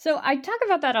 So I talk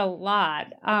about that a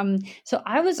lot. So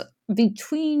I was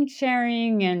between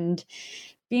chairing and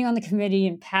being on the committee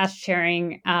and past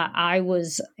chairing. I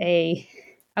was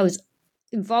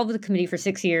involved with the committee for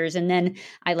 6 years, and then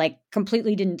I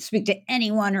completely didn't speak to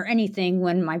anyone or anything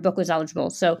when my book was eligible.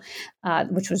 So,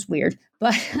 which was weird,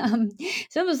 but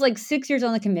so it was 6 years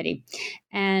on the committee,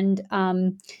 and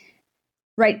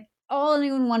right all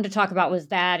anyone wanted to talk about was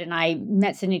that. And I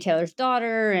met Sydney Taylor's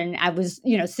daughter, and I was,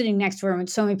 sitting next to her, and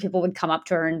so many people would come up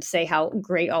to her and say how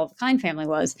great All of the Kind Family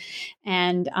was.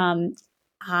 And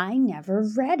I never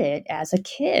read it as a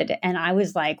kid. And I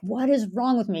was like, what is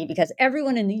wrong with me? Because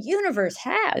everyone in the universe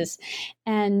has.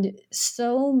 And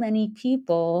so many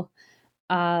people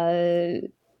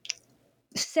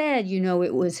said,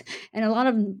 it was, and a lot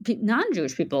of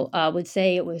non-Jewish people would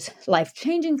say it was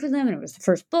life-changing for them, and it was the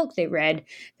first book they read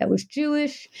that was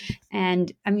Jewish.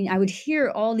 And I mean, I would hear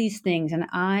all these things, and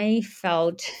I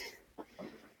felt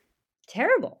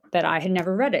terrible that I had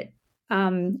never read it.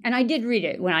 And I did read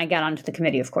it when I got onto the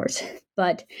committee, of course.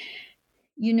 But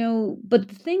but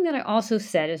the thing that I also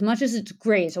said, as much as it's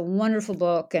great, it's a wonderful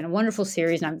book and a wonderful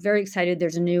series, and I'm very excited.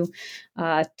 There's a new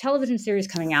television series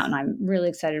coming out, and I'm really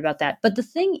excited about that. But the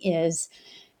thing is,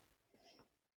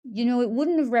 it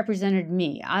wouldn't have represented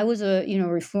me. I was a,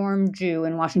 Reformed Jew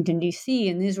in Washington, D.C.,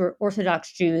 and these were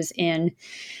Orthodox Jews in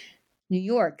New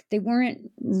York. They weren't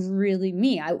really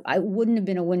me. I wouldn't have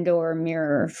been a window or a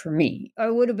mirror for me. Or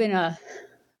it would have been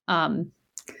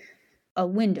a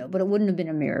window, but it wouldn't have been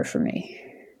a mirror for me,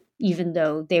 even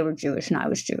though they were Jewish and I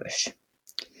was Jewish.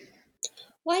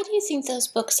 Why do you think those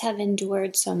books have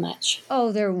endured so much?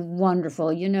 Oh, they're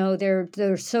wonderful.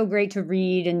 They're so great to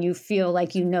read, and you feel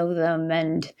like you know them,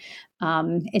 and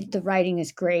the writing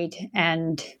is great,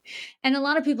 and a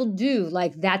lot of people do,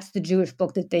 like, that's the Jewish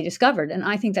book that they discovered, and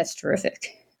I think that's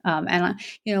terrific. And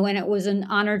it was an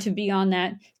honor to be on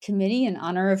that committee, in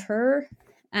honor of her,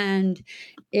 and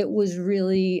it was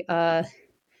really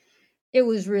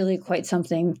quite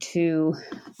something to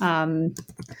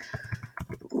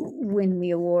win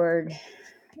the award.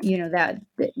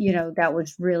 That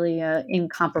was really an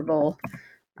incomparable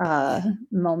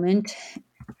moment.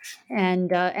 And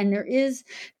there is,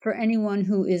 for anyone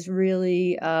who is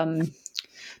really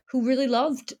who really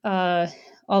loved All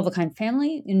of a Kind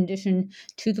Family, in addition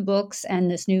to the books and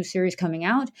this new series coming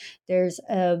out, there's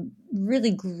a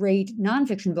really great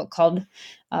nonfiction book called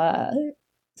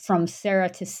From Sarah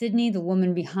to Sydney, The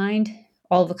Woman Behind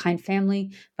All of a Kind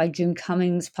Family, by June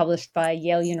Cummings, published by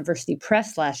Yale University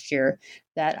Press last year,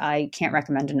 that I can't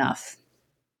recommend enough.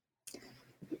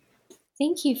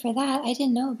 Thank you for that. I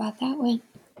didn't know about that one.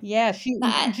 Yeah,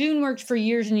 June worked for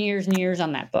years and years and years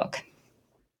on that book.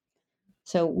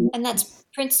 And that's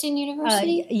Princeton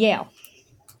University? Yale.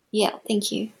 Yale,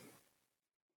 thank you.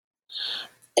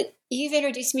 You've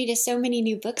introduced me to so many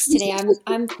new books today.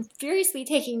 I'm furiously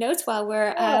taking notes while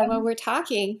we're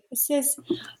talking. This is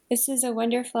a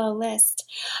wonderful list.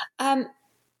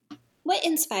 What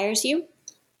inspires you?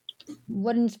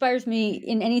 What inspires me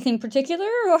in anything particular,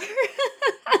 or?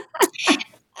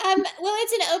 Well,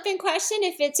 it's an open question.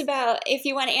 If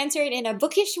you want to answer it in a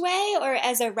bookish way, or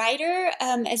as a writer,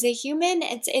 as a human,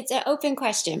 it's an open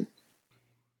question.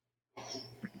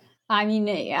 I mean,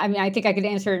 I think I could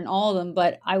answer it in all of them,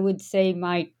 but I would say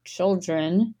my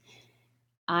children.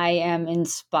 I am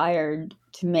inspired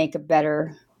to make a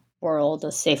better world,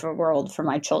 a safer world for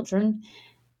my children,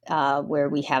 where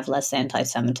we have less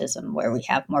anti-Semitism, where we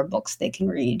have more books they can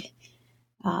read.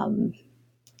 I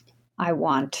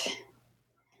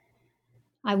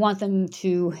want them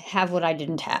to have what I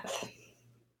didn't have,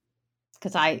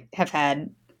 because I have had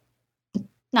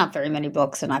not very many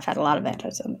books, and I've had a lot of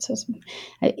anti-Semitism.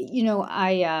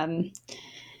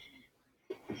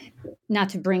 Not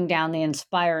to bring down the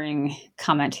inspiring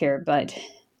comment here, but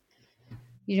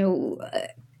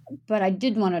I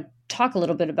did want to talk a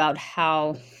little bit about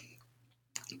how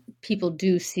people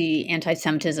do see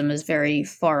anti-Semitism as very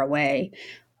far away.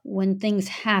 When things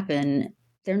happen,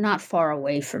 they're not far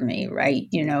away from me, right?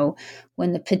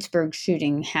 When the Pittsburgh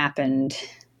shooting happened,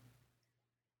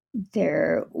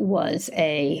 there was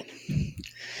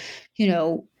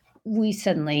we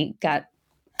suddenly got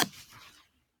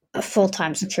a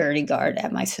full-time security guard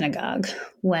at my synagogue.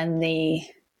 When the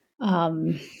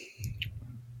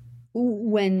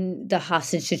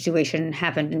hostage situation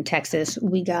happened in Texas,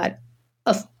 we got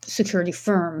a security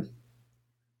firm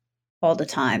all the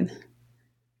time.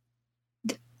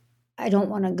 I don't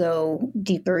want to go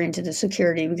deeper into the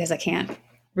security because I can't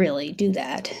really do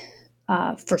that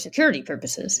for security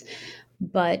purposes.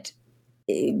 But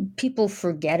people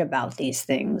forget about these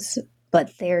things,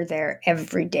 but they're there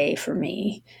every day for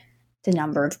me. The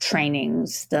number of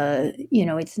trainings,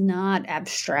 it's not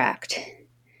abstract.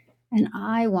 And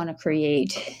I want to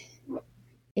create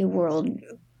a world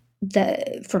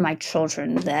for my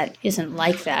children that isn't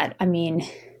like that. I mean,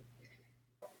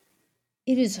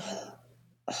 it is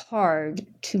hard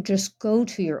to just go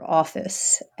to your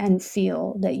office and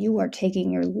feel that you are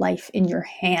taking your life in your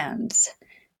hands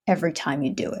every time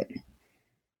you do it.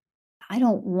 I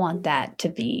don't want that to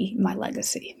be my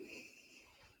legacy.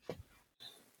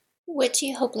 What do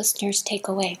you hope listeners take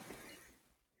away?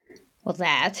 Well,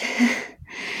 that.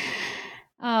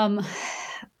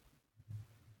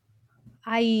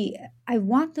 I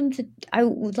want them to, I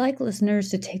would like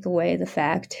listeners to take away the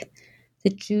fact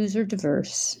that Jews are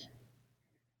diverse,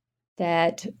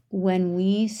 that when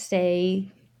we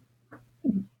say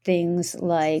things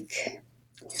like,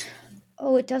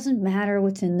 oh, it doesn't matter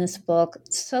what's in this book,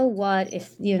 so what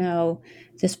if,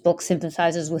 this book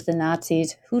sympathizes with the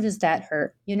Nazis, who does that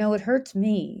hurt? It hurts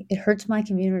me. It hurts my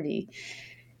community.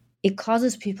 It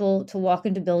causes people to walk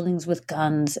into buildings with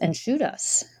guns and shoot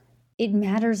us. It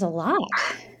matters a lot.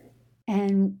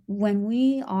 And when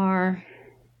we are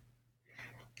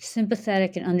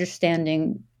sympathetic and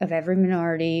understanding of every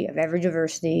minority, of every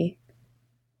diversity,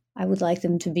 I would like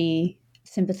them to be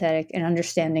sympathetic and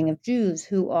understanding of Jews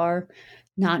who are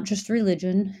not just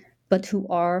religion, but who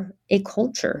are a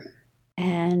culture.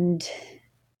 And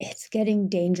it's getting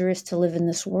dangerous to live in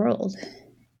this world.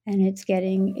 And it's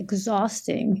getting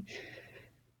exhausting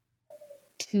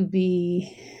to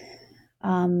be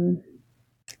the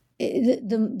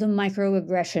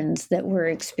microaggressions that we're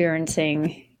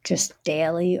experiencing just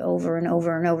daily over and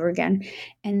over and over again.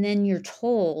 And then you're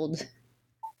told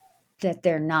that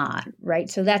they're not, right?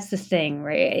 So that's the thing,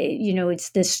 right?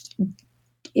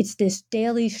 It's this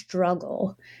daily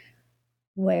struggle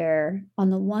where on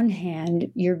the one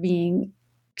hand, you're being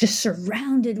just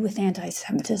surrounded with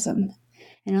anti-Semitism.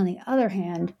 And on the other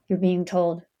hand, you're being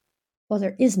told, well,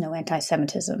 there is no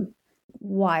anti-Semitism.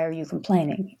 Why are you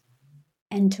complaining?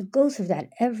 And to go through that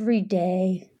every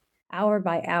day, hour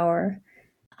by hour,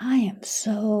 I am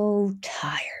so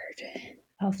tired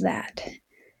of that.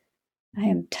 I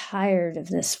am tired of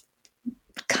this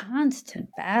constant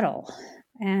battle.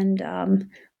 And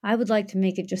I would like to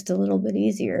make it just a little bit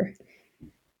easier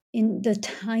in the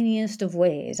tiniest of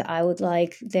ways. I would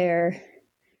like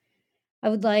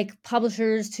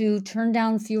publishers to turn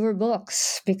down fewer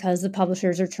books because the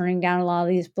publishers are turning down a lot of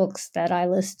these books that I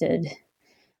listed.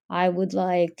 I would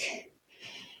like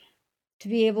to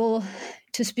be able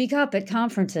to speak up at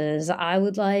conferences. I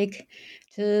would like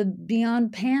to be on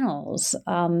panels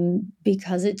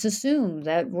because it's assumed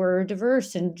that we're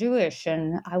diverse and Jewish.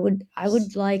 And I would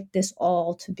like this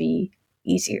all to be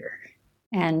easier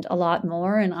and a lot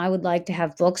more. And I would like to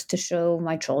have books to show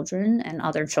my children and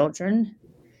other children.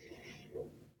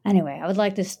 Anyway, I would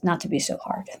like this not to be so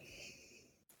hard.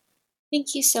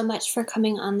 Thank you so much for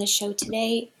coming on the show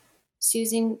today,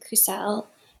 Susan Kusel,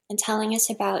 and telling us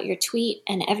about your tweet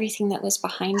and everything that was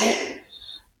behind it.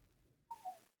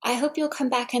 I hope you'll come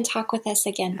back and talk with us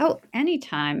again. Oh,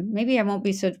 anytime. Maybe I won't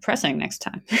be so depressing next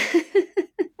time.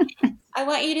 I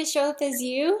want you to show up as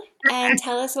you and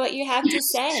tell us what you have to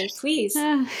say, please.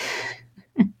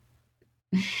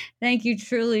 Thank you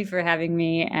truly for having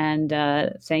me, and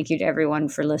thank you to everyone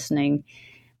for listening.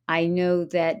 I know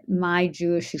that my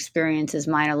Jewish experience is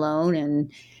mine alone,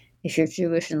 and if you're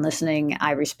Jewish and listening,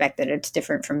 I respect that it's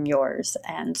different from yours.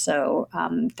 And so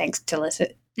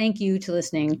thank you to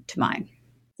listening to mine.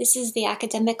 This is The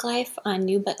Academic Life on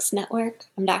New Books Network.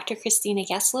 I'm Dr. Christina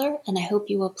Gessler, and I hope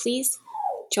you will please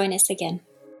join us again.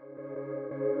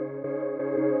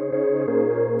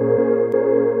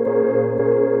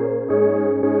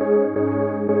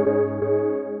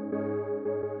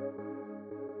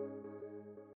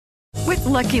 With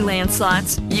Lucky Land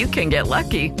Slots, you can get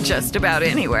lucky just about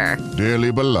anywhere.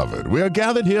 Dearly beloved, we are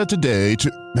gathered here today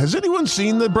to... Has anyone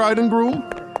seen the bride and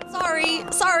groom?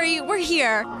 Sorry, we're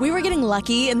here. We were getting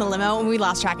lucky in the limo and we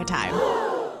lost track of time.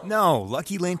 No,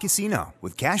 Lucky Land Casino,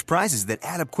 with cash prizes that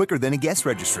add up quicker than a guest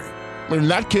registry. In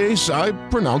that case, I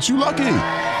pronounce you lucky.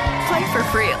 Play for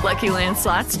free at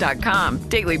LuckyLandSlots.com.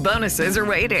 Daily bonuses are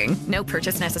waiting. No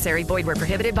purchase necessary. Void where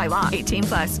prohibited by law.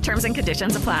 18+. Terms and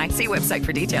conditions apply. See website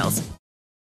for details.